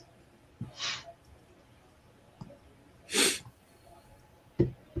it was?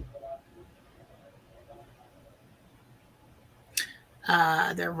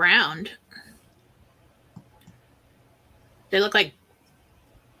 They're round. They look like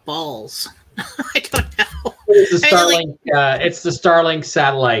balls. I don't know. It's the Starlink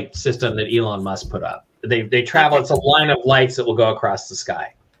satellite system that Elon Musk put up. They travel. Okay. It's a line of lights that will go across the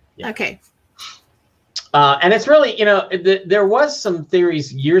sky. Yeah. Okay. And it's really, there was some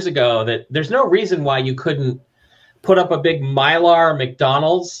theories years ago that there's no reason why you couldn't put up a big Mylar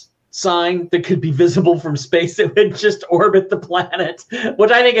McDonald's sign that could be visible from space that would just orbit the planet,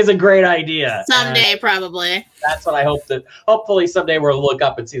 which I think is a great idea. Someday, probably. That's what I hope that hopefully someday we'll look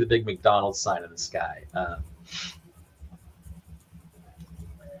up and see the big McDonald's sign in the sky.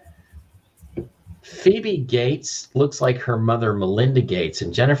 Phoebe Gates looks like her mother, Melinda Gates,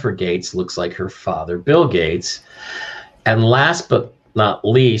 and Jennifer Gates looks like her father, Bill Gates. And last but not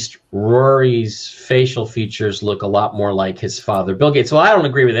least, Rory's facial features look a lot more like his father, Bill Gates. Well, I don't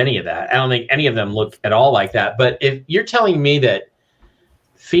agree with any of that. I don't think any of them look at all like that. But if you're telling me that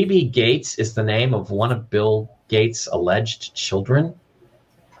Phoebe Gates is the name of one of Bill Gates' alleged children,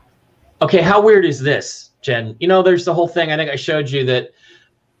 okay, how weird is this, Jen? There's the whole thing. I think I showed you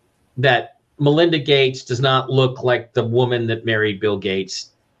that Melinda Gates does not look like the woman that married Bill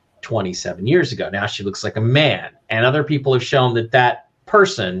Gates 27 years ago. Now she looks like a man. And other people have shown that that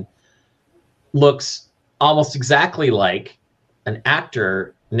person looks almost exactly like an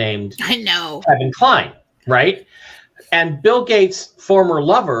actor named Kevin Kline, right? And Bill Gates' former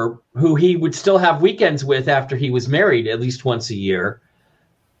lover, who he would still have weekends with after he was married at least once a year,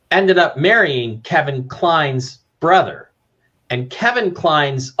 ended up marrying Kevin Kline's brother. And Kevin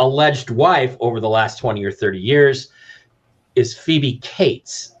Kline's alleged wife over the last 20 or 30 years is Phoebe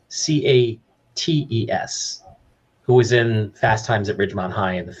Cates, Cates, who was in Fast Times at Ridgemont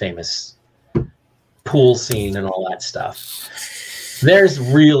High and the famous pool scene and all that stuff. There's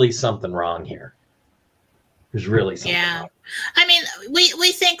really something wrong here. There's really something wrong. I mean,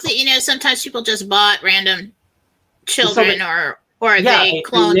 we think that, you know, sometimes people just bought random children or they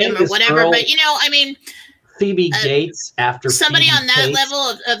cloned them or whatever. But, you know, I mean, Phoebe Gates after somebody Phoebe on that Cates.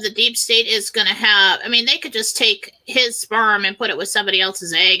 level of the deep state is going to have, I mean, they could just take his sperm and put it with somebody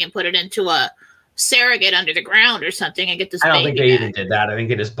else's egg and put it into a surrogate under the ground or something and get this baby. I don't think they back. even did that. I think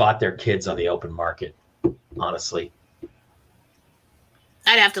they just bought their kids on the open market, honestly.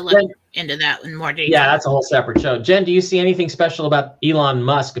 I'd have to look into that in more detail. Yeah, that's a whole separate show. Jen, do you see anything special about Elon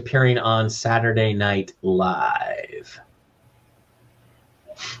Musk appearing on Saturday Night Live?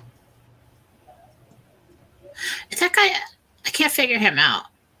 That guy, I can't figure him out.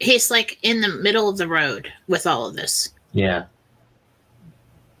 He's like in the middle of the road with all of this. Yeah.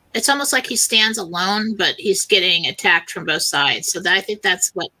 It's almost like he stands alone, but he's getting attacked from both sides. So I think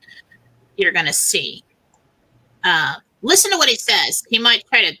that's what you're going to see. Listen to what he says. He might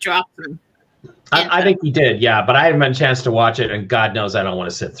try to drop them. I think he did, yeah, but I haven't had a chance to watch it, and God knows I don't want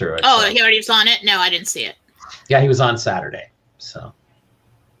to sit through it. Oh, so. he already was on it? No, I didn't see it. Yeah, he was on Saturday. So.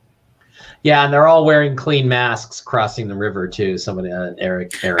 Yeah, and they're all wearing clean masks crossing the river, too. Somebody,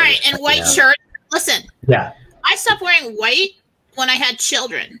 Eric. Right, and white shirt. Listen. Yeah. I stopped wearing white when I had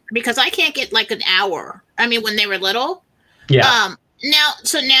children because I can't get like an hour. I mean, when they were little. Yeah. Now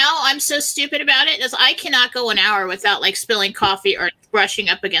I'm so stupid about it is I cannot go an hour without like spilling coffee or brushing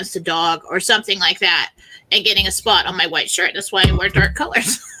up against a dog or something like that and getting a spot on my white shirt. That's why I wear dark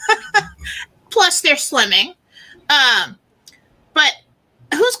colors. Plus they're slimming. But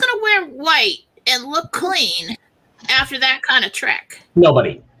who's going to wear white and look clean after that kind of trek?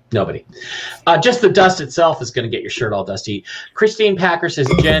 Nobody. Just the dust itself is going to get your shirt all dusty. Christine Packer says,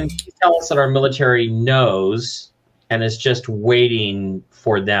 Jen, can you tell us that our military knows and is just waiting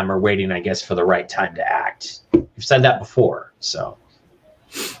for them or waiting, I guess, for the right time to act. You've said that before, so.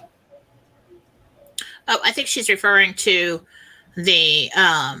 Oh, I think she's referring to the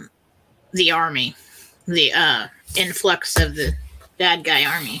army, the influx of the bad guy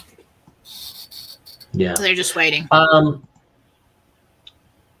army. Yeah. So they're just waiting.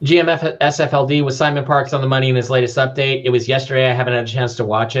 GMF SFLD with Simon Parks on the money in his latest update. It was yesterday. I haven't had a chance to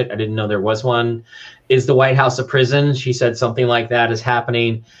watch it. I didn't know there was one. Is the White House a prison? She said something like that is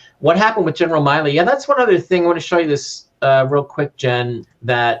happening. What happened with General Miley? Yeah, that's one other thing. I want to show you this real quick, Jen,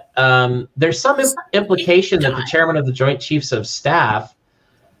 that there's some implication that the chairman of the Joint Chiefs of Staff,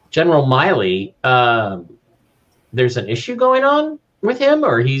 General Miley, there's an issue going on with him,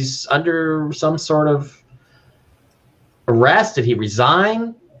 or he's under some sort of arrest. Did he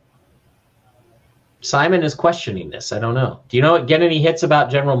resign? Simon is questioning this. I don't know. Do you know, get any hits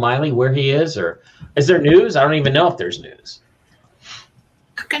about General Miley, where he is, or is there news? I don't even know if there's news.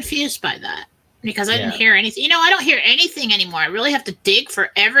 I'm confused by that because I didn't hear anything. You know, I don't hear anything anymore. I really have to dig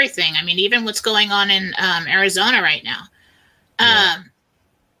for everything. I mean, even what's going on in Arizona right now.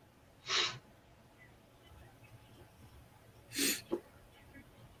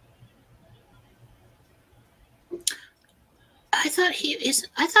 I thought he is.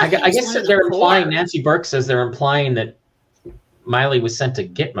 I guess that they're implying. Nancy Burke says they're implying that Miley was sent to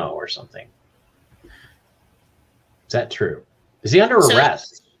Gitmo or something. Is that true? Is he under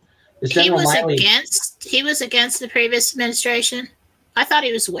arrest? Is he was against the previous administration. I thought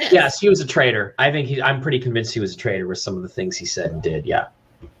he was with. Yes, he was a traitor. I think I'm pretty convinced he was a traitor with some of the things he said and did. Yeah.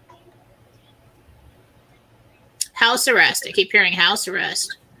 House arrest. I keep hearing house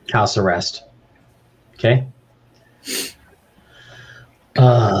arrest. House arrest. Okay.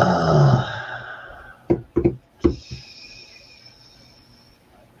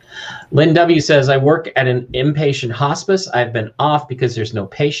 Lynn W. says, I work at an inpatient hospice. I've been off because there's no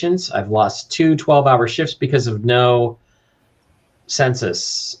patients. I've lost 2 12-hour shifts because of no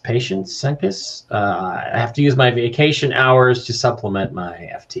census. I have to use my vacation hours to supplement my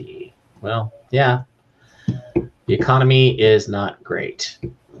FTE. Well, yeah. The economy is not great.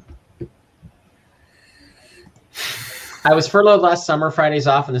 I was furloughed last summer, Fridays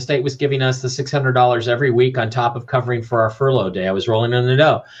off, and the state was giving us the $600 every week on top of covering for our furlough day. I was rolling in the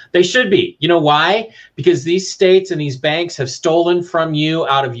dough. They should be. You know why? Because these states and these banks have stolen from you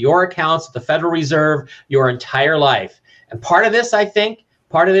out of your accounts at the Federal Reserve your entire life. And part of this, I think,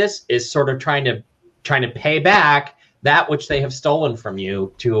 is sort of trying to pay back that which they have stolen from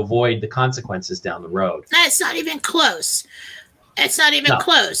you to avoid the consequences down the road. That's not even close. It's not even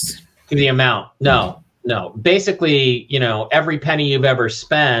close. The amount. No. Basically, every penny you've ever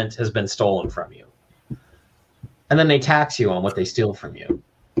spent has been stolen from you. And then they tax you on what they steal from you.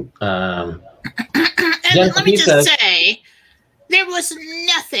 And let me just say, there was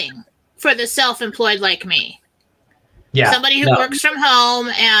nothing for the self-employed like me. Yeah. Somebody who works from home,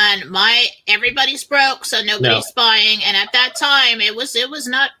 and everybody's broke, so nobody's buying. And at that time, it was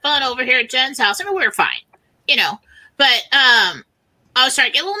not fun over here at Jen's house. I mean, we were fine, but I was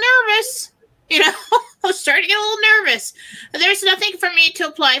starting to get a little nervous. I was starting to get a little nervous. There's nothing for me to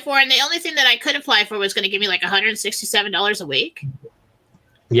apply for, and the only thing that I could apply for was going to give me like $167 a week.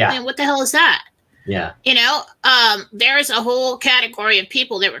 Yeah. I mean, what the hell is that? Yeah. There's a whole category of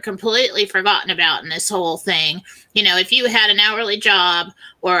people that were completely forgotten about in this whole thing. If you had an hourly job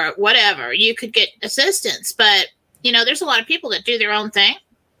or whatever, you could get assistance. But, there's a lot of people that do their own thing.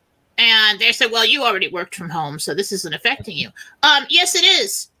 And they said, well, you already worked from home, so this isn't affecting you. Yes, it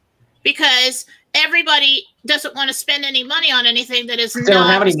is. Because everybody doesn't want to spend any money on anything that is not They don't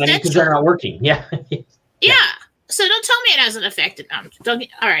have any money because they're not working. Yeah. Yeah. So don't tell me it hasn't affected them.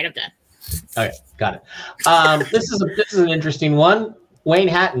 All right, I'm done. Okay, got it. This is an interesting one. Wayne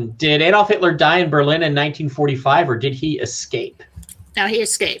Hatton, did Adolf Hitler die in Berlin in 1945, or did he escape? No, he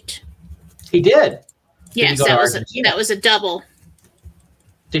escaped. He did. Yes, that was a double.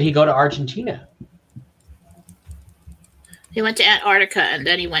 Did he go to Argentina? He went to Antarctica, and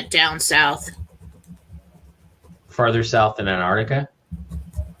then he went down south. Farther south than Antarctica?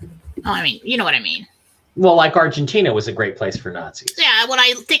 Oh, I mean, you know what I mean. Well, like Argentina was a great place for Nazis. Yeah, when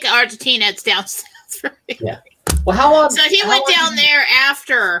I think of Argentina, it's down south for me. Yeah. Well, how long? So he went down there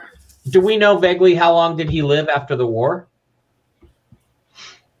after. Do we know vaguely how long did he live after the war?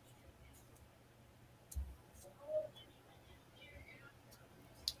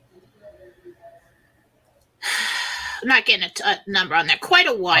 I'm not getting a number on that. Quite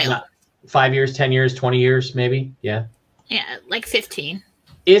a while. 5 years, 10 years, 20 years, maybe? Yeah. Yeah, like 15.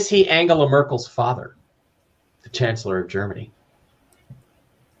 Is he Angela Merkel's father, the Chancellor of Germany?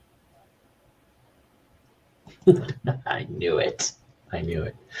 I knew it.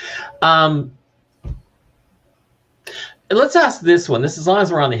 Let's ask this one. This, as long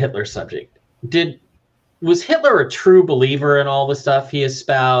as we're on the Hitler subject. Was Hitler a true believer in all the stuff he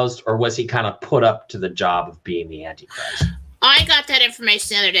espoused, or was he kind of put up to the job of being the Antichrist? I got that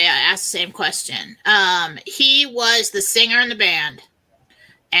information the other day. I asked the same question. He was the singer in the band,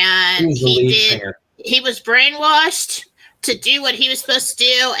 and he was brainwashed to do what he was supposed to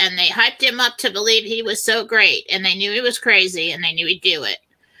do, and they hyped him up to believe he was so great, and they knew he was crazy, and they knew he'd do it.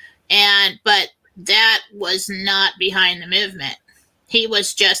 But that was not behind the movement. He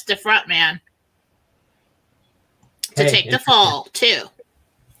was just the front man to take the fall too.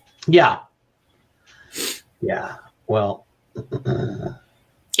 Yeah. Well,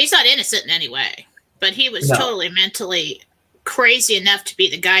 he's not innocent in any way, but he was totally mentally crazy enough to be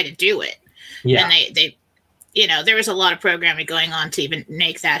the guy to do it. Yeah. And they there was a lot of programming going on to even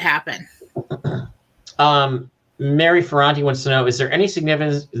make that happen. Mary Ferranti wants to know, is there any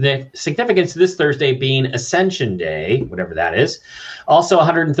significance this Thursday being Ascension Day, whatever that is, also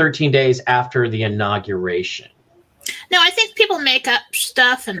 113 days after the inauguration? No, I think people make up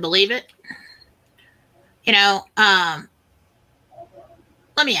stuff and believe it. Let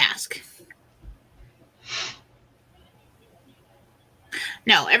me ask.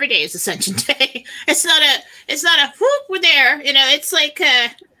 No, every day is Ascension Day. It's not a whoop, we're there. It's like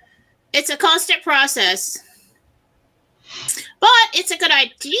it's a constant process. But it's a good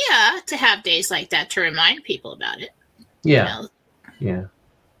idea to have days like that to remind people about it. Yeah. Yeah.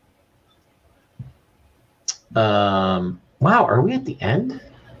 Wow, are we at the end?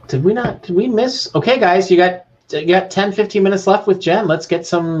 Did we miss? Okay, guys, you got 10, 15 minutes left with Jen. Let's get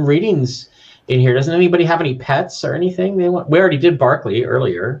some readings in here. Doesn't anybody have any pets or anything they want? We already did Barkley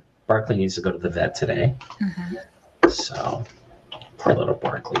earlier. Barkley needs to go to the vet today. Mm-hmm. So, poor little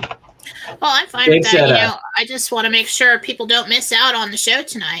Barkley. Well, I'm fine with that. I just want to make sure people don't miss out on the show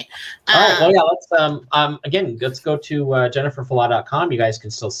tonight. All right. Well, yeah, let's go to jenniferfallah.com. You guys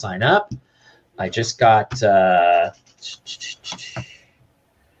can still sign up. I just got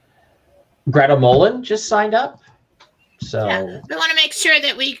Greta Mullen just signed up. So we want to make sure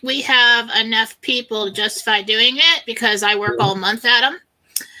that we have enough people to justify doing it, because I work all month at them.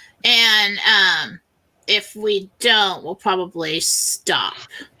 And if we don't, we'll probably stop.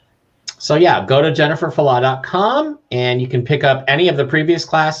 So yeah, go to jenniferfala.com and you can pick up any of the previous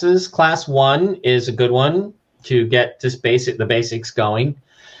classes. Class 1 is a good one to get just the basics going.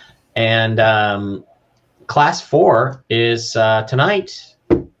 And class 4 is tonight,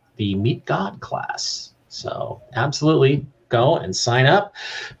 the Meet God class. So absolutely go and sign up.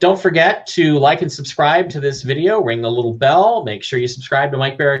 Don't forget to like and subscribe to this video, ring the little bell, make sure you subscribe to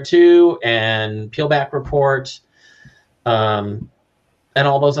Mike Barrett 2 and Peelback Report, and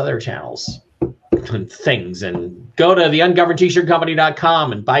all those other channels and things, and go to the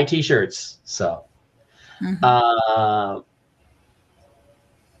ungovernedtshirtcompany.com and buy t-shirts. So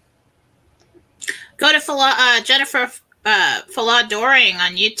go to Jennifer Fala Doring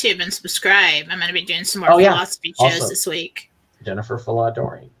on YouTube and subscribe. I'm going to be doing some more philosophy shows this week. Jennifer Fala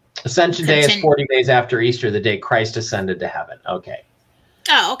Doring. Ascension Day is 40 days after Easter, the day Christ ascended to heaven. Okay.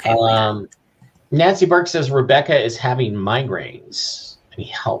 Oh, okay. Nancy Burke says Rebecca is having migraines. Any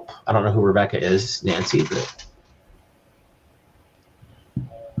help? I don't know who Rebecca is, Nancy, but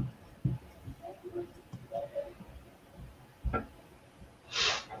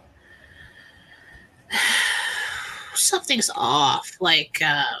something's off. Like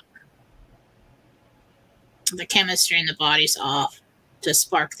the chemistry in the body's off to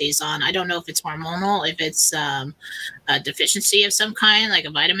spark these on. I don't know if it's hormonal, if it's a deficiency of some kind, like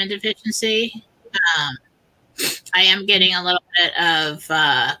a vitamin deficiency. I am getting a little bit of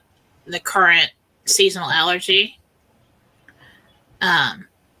the current seasonal allergy. You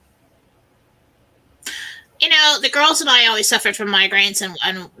know, the girls and I always suffered from migraines, and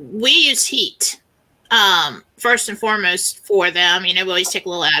we use heat first and foremost for them. You know, we always take a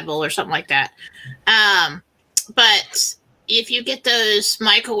little Advil or something like that. But if you get those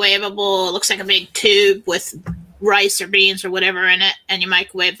microwavable, it looks like a big tube with rice or beans or whatever in it, and you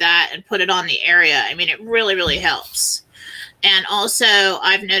microwave that and put it on the area, I mean, it really, really helps. And also,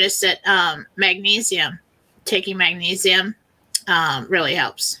 I've noticed that magnesium, taking magnesium really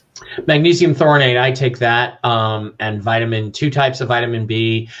helps. Magnesium thornate, I take that, and 2 types of vitamin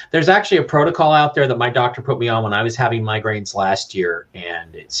B. There's actually a protocol out there that my doctor put me on when I was having migraines last year,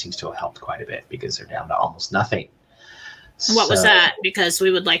 and it seems to have helped quite a bit because they're down to almost nothing. What was that? Because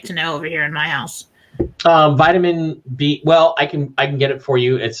we would like to know over here in my house. Vitamin B. Well, I can get it for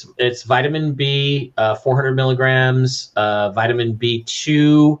you. It's vitamin B, 400 milligrams, vitamin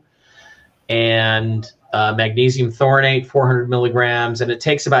B2, and magnesium thornate, 400 milligrams, and it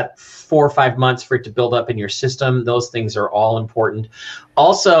takes about 4 or 5 months for it to build up in your system. Those things are all important.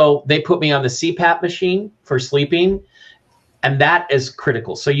 Also, they put me on the CPAP machine for sleeping, and that is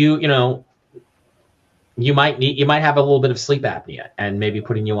critical. So you might have a little bit of sleep apnea, and maybe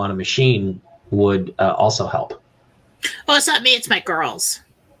putting you on a machine would also help. Well, it's not me; it's my girls.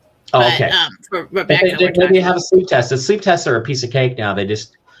 Oh, okay. For Rebecca, maybe have a sleep test. The sleep tests are a piece of cake now. They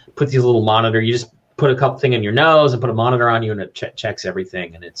just put these little monitor. You just put a couple thing in your nose and put a monitor on you, and it checks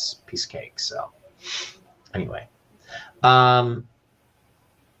everything, and it's a piece of cake. So, anyway, I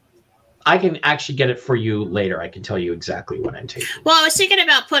can actually get it for you later. I can tell you exactly what I'm taking. Well, I was thinking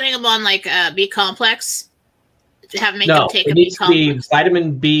about putting them on like a B complex. Them take it needs to be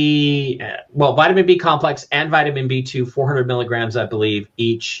vitamin B. Well, vitamin B complex and vitamin B2, 400 milligrams, I believe,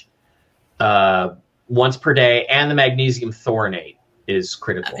 each once per day, and the magnesium thornate is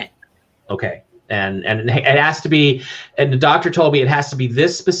critical. Okay. And it has to be, and the doctor told me it has to be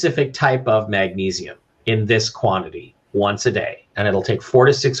this specific type of magnesium in this quantity once a day, and it'll take 4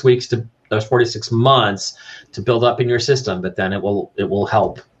 to 6 weeks to 4 to 6 months to build up in your system, but then it will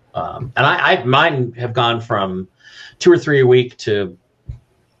help. And mine have gone from 2 or 3 a week to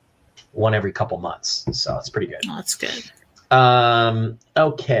 1 every couple months, so it's pretty good. Oh, that's good.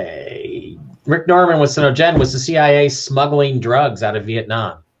 Okay. Rick Norman wants to know, Jen, was the CIA smuggling drugs out of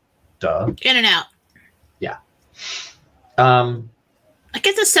Vietnam? Duh. In and out. Yeah. I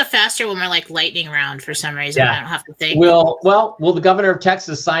get this stuff faster when we're like lightning round for some reason. Yeah. I don't have to think. Will the governor of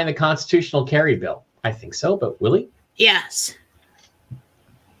Texas sign the constitutional carry bill? I think so, but will he? Yes.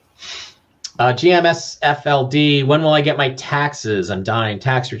 GMSFLD, when will I get my taxes? I'm dying.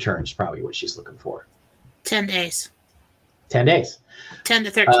 Tax returns, probably what she's looking for. 10 days. 10 days. 10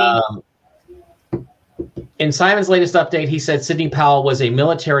 to 13. In Simon's latest update, he said Sidney Powell was a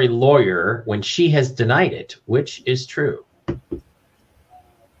military lawyer when she has denied it, which is true.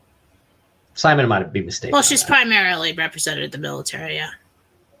 Simon might be mistaken. Well, she's primarily represented the military, yeah.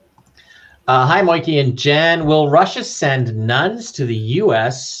 Hi, Moiki and Jen. Will Russia send nuns to the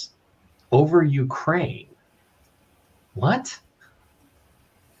U.S. over Ukraine? What?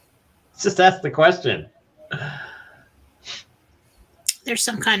 Let's just ask the question. There's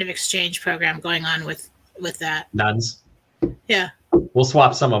some kind of exchange program going on with that. Nuns? Yeah. We'll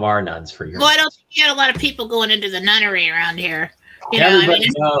swap some of our nuns for your. Well, I don't think you got a lot of people going into the nunnery around here. Everybody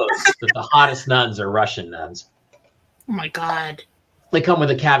knows that the hottest nuns are Russian nuns. Oh my God. They come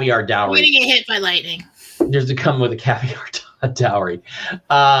with a caviar dowry. We're going to get hit by lightning. There's to come with a caviar dowry.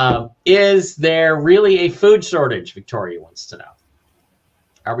 Is there really a food shortage? Victoria wants to know.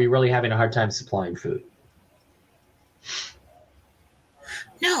 Are we really having a hard time supplying food?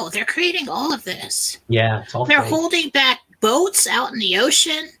 No, they're creating all of this. Yeah, it's all They're fake. holding back boats out in the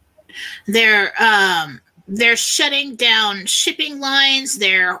ocean. They're shutting down shipping lines.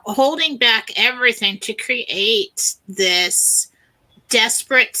 They're holding back everything to create this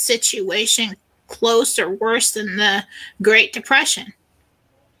desperate situation, close or worse than the Great Depression,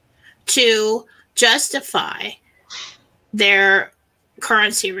 to justify their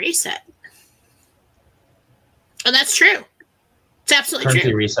currency reset. And that's true. It's absolutely Currency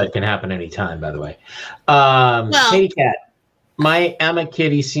true. reset can happen anytime, by the way. Katie Cat, my Emma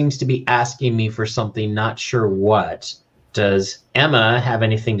Kitty seems to be asking me for something, not sure what. Does Emma have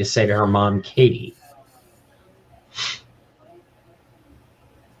anything to say to her mom, Katie?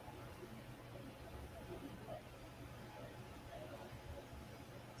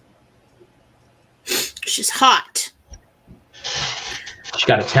 She's hot. She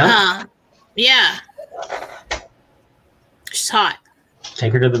got a temp? Yeah. She's hot.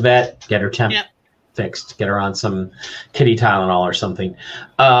 Take her to the vet, get her temp Yep. fixed, get her on some kitty Tylenol or something.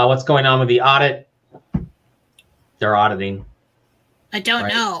 What's going on with the audit? They're auditing. I don't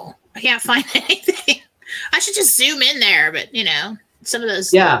Right. know. I can't find anything. I should just zoom in there, but some of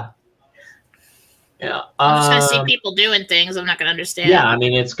those. Yeah. Yeah. I'm just gonna see people doing things. I'm not gonna understand. Yeah, I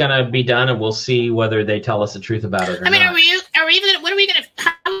mean, it's going to be done, and we'll see whether they tell us the truth about it or I mean, not. are we even? What are we gonna?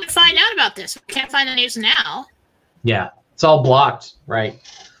 How do we find out about this? We can't find the news now. Yeah, it's all blocked, right?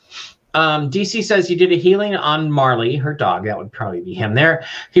 DC says you did a healing on Marley, her dog. That would probably be him there.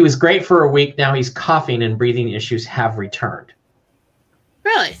 He was great for a week. Now he's coughing and breathing issues have returned.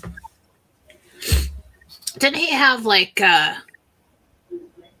 Really? Didn't he have like a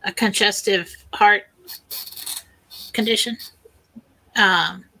congestive heart condition?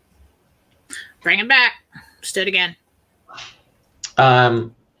 Bring him back. Stood again.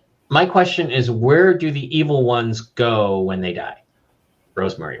 My question is, where do the evil ones go when they die?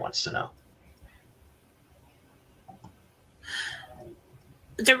 Rosemary wants to know.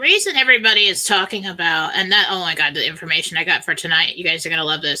 The reason everybody is talking about, and that, oh my God, the information I got for tonight, you guys are going to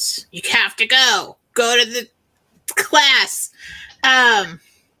love this. You have to go to the class.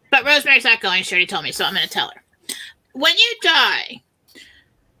 But Rosemary's not going. She already told me, so I'm going to tell her. When you die,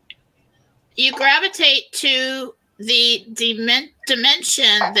 you gravitate to the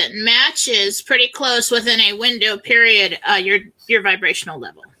dimension that matches pretty close within a window period your vibrational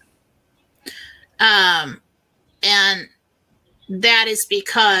level. And that is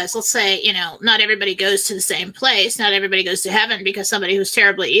because, let's say, not everybody goes to the same place. Not everybody goes to heaven because somebody who's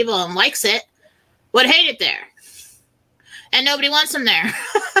terribly evil and likes it would hate it there. And nobody wants them there.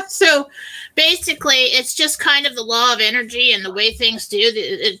 So basically, it's just kind of the law of energy and the way things do.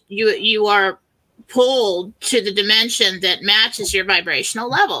 You are pulled to the dimension that matches your vibrational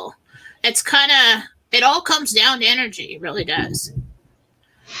level. It's it all comes down to energy. It really does.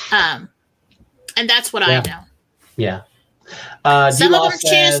 And that's what I know. Yeah. Some of them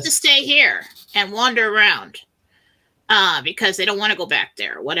choose to stay here and wander around because they don't want to go back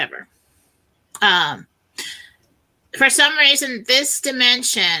there or whatever. For some reason, this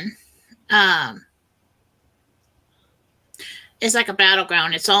dimension is like a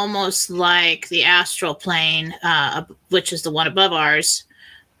battleground. It's almost like the astral plane, which is the one above ours.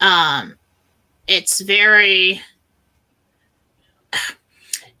 It's very...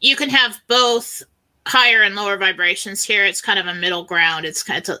 You can have both higher and lower vibrations here. It's kind of a middle ground.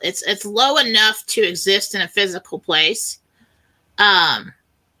 It's low enough to exist in a physical place, but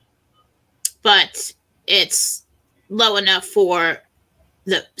it's low enough for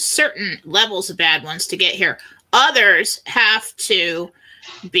the certain levels of bad ones to get here. Others have to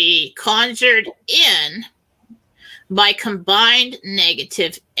be conjured in by combined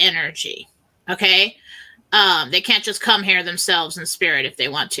negative energy. Okay, they can't just come here themselves in spirit if they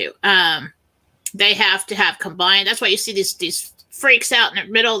want to. They have to have combined. That's why you see these freaks out in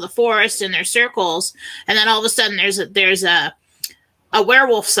the middle of the forest in their circles, and then all of a sudden there's a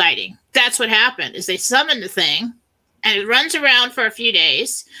werewolf sighting. That's what happened. Is they summoned the thing, and it runs around for a few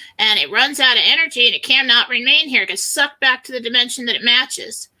days, and it runs out of energy, and it cannot remain here. It gets sucked back to the dimension that it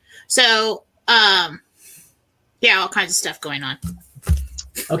matches. So Yeah, all kinds of stuff going on.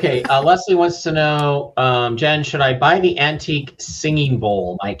 Okay, Leslie wants to know, Jen, should I buy the antique singing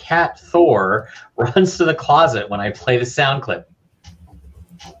bowl? My cat Thor runs to the closet when I play the sound clip.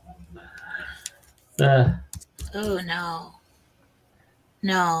 Oh no.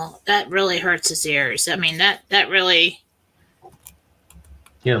 No, that really hurts his ears. I mean, that really...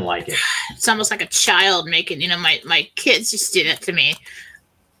 You didn't like it. It's almost like a child making, my kids just do that to me.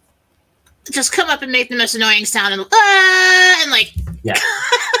 Just come up and make the most annoying sound and like, yeah.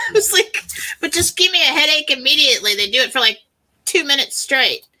 It's like, but just give me a headache immediately. They do it for like 2 minutes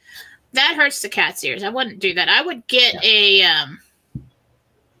straight. That hurts the cat's ears. I wouldn't do that. I would get a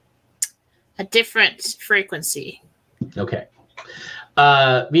different frequency. Okay.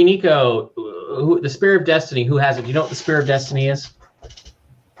 Vinico, the Spear of Destiny, who has it? Do you know what the Spear of Destiny is?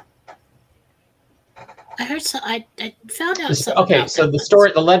 I heard so. I found out something. Okay, so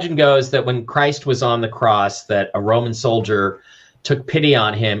the legend goes that when Christ was on the cross, that a Roman soldier took pity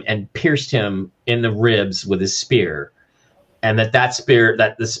on him and pierced him in the ribs with his spear, and that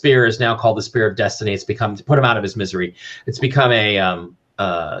the spear is now called the Spear of Destiny. It's become, to put him out of his misery, it's become a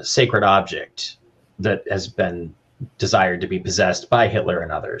sacred object that has been desired to be possessed by Hitler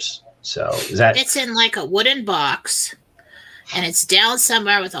and others. So it's in like a wooden box. And it's down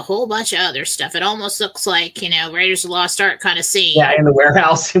somewhere with a whole bunch of other stuff. It almost looks like, Raiders of the Lost Ark kind of scene. Yeah, in the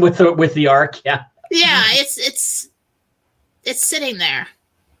warehouse with the Ark. Yeah. Yeah, it's sitting there.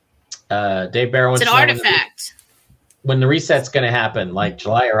 Dave Barrow. It's an artifact. When the reset's going to happen, like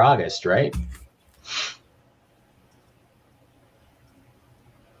July or August, right?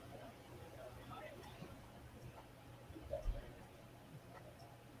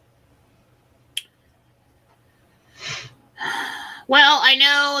 Well, I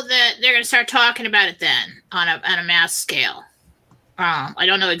know that they're going to start talking about it then on a mass scale. I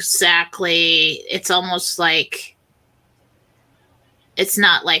don't know exactly. It's almost like it's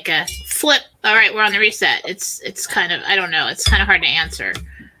not like a flip. All right, we're on the reset. It's kind of, I don't know. It's kind of hard to answer.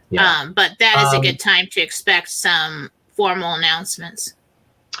 Yeah. But that is a good time to expect some formal announcements.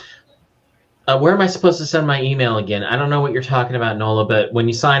 Where am I supposed to send my email again? I don't know what you're talking about, Nola, but when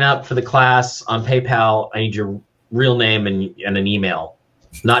you sign up for the class on PayPal, I need your real name and an email,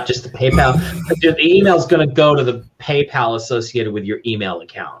 not just the PayPal. The email is going to go to the PayPal associated with your email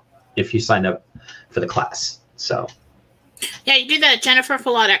account if you sign up for the class. So, yeah, you do that at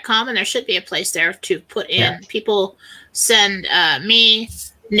jenniferfalaw.com, and there should be a place there to put in. Yeah. People send me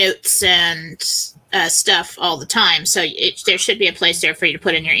notes and stuff all the time, so there should be a place there for you to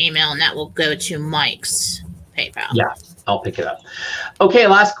put in your email, and that will go to Mike's PayPal. Yeah. I'll pick it up. Okay,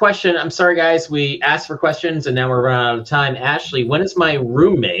 last question. I'm sorry, guys. We asked for questions, and now we're running out of time. Ashley, when is my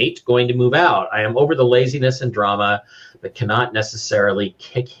roommate going to move out? I am over the laziness and drama, but cannot necessarily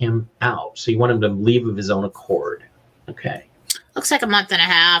kick him out. So you want him to leave of his own accord. Okay. Looks like a month and a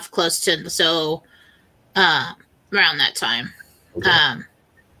half, close to, around that time. Okay.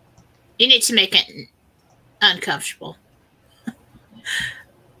 You need to make it uncomfortable.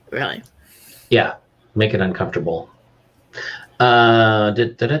 Really. Yeah, make it uncomfortable. Hi,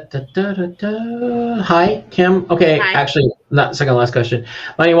 Kim. Okay, hi. Actually, not second last question.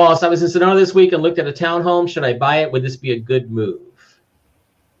 Lonnie Wallace, I was in Sedona this week and looked at a townhome. Should I buy it? Would this be a good move?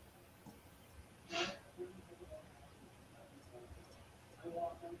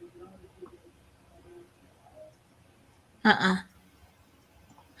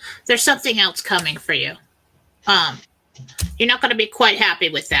 There's something else coming for you. You're not going to be quite happy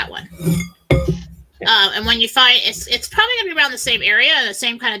with that one. And when you find it's probably gonna be around the same area and the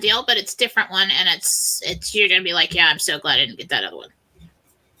same kind of deal, but it's a different one, and it's you're gonna be like, yeah, I'm so glad I didn't get that other one.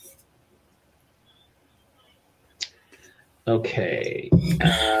 Okay.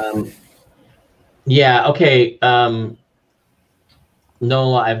 Yeah. Okay.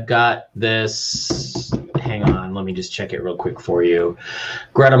 Nola, I've got this. Hang on. Let me just check it real quick for you.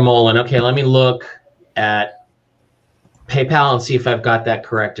 Greta Mullen. Okay. Let me look at PayPal and see if I've got that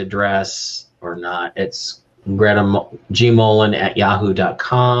correct address or not. It's Greta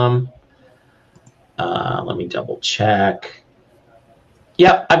gmullen@yahoo.com. Let me double check.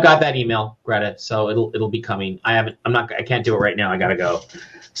 Yep, I've got that email, Greta. So it'll be coming. I can't do it right now. I gotta go.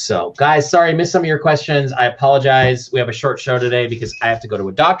 So guys, sorry, I missed some of your questions. I apologize. We have a short show today because I have to go to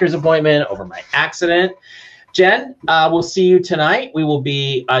a doctor's appointment over my accident. Jen, we'll see you tonight. We will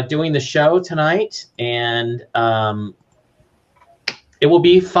be doing the show tonight, and it will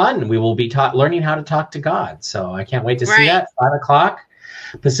be fun. We will be learning how to talk to God. So I can't wait to see that. 5 o'clock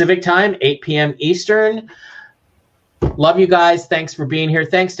Pacific time, 8 p.m. Eastern. Love you guys. Thanks for being here.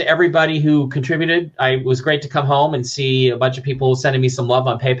 Thanks to everybody who contributed. It was great to come home and see a bunch of people sending me some love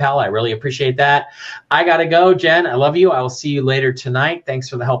on PayPal. I really appreciate that. I got to go. Jen, I love you. I will see you later tonight. Thanks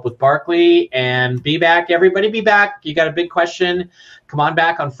for the help with Barkley. And be back. Everybody be back. You got a big question? Come on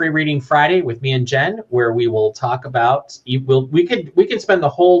back on Free Reading Friday with me and Jen, where we will talk about, we could spend the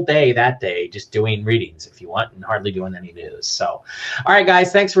whole day that day just doing readings if you want and hardly doing any news. So, all right,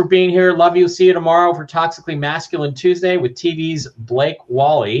 guys, thanks for being here. Love you. See you tomorrow for Toxically Masculine Tuesday with TV's Blake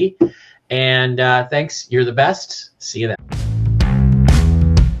Wally. And thanks. You're the best. See you then.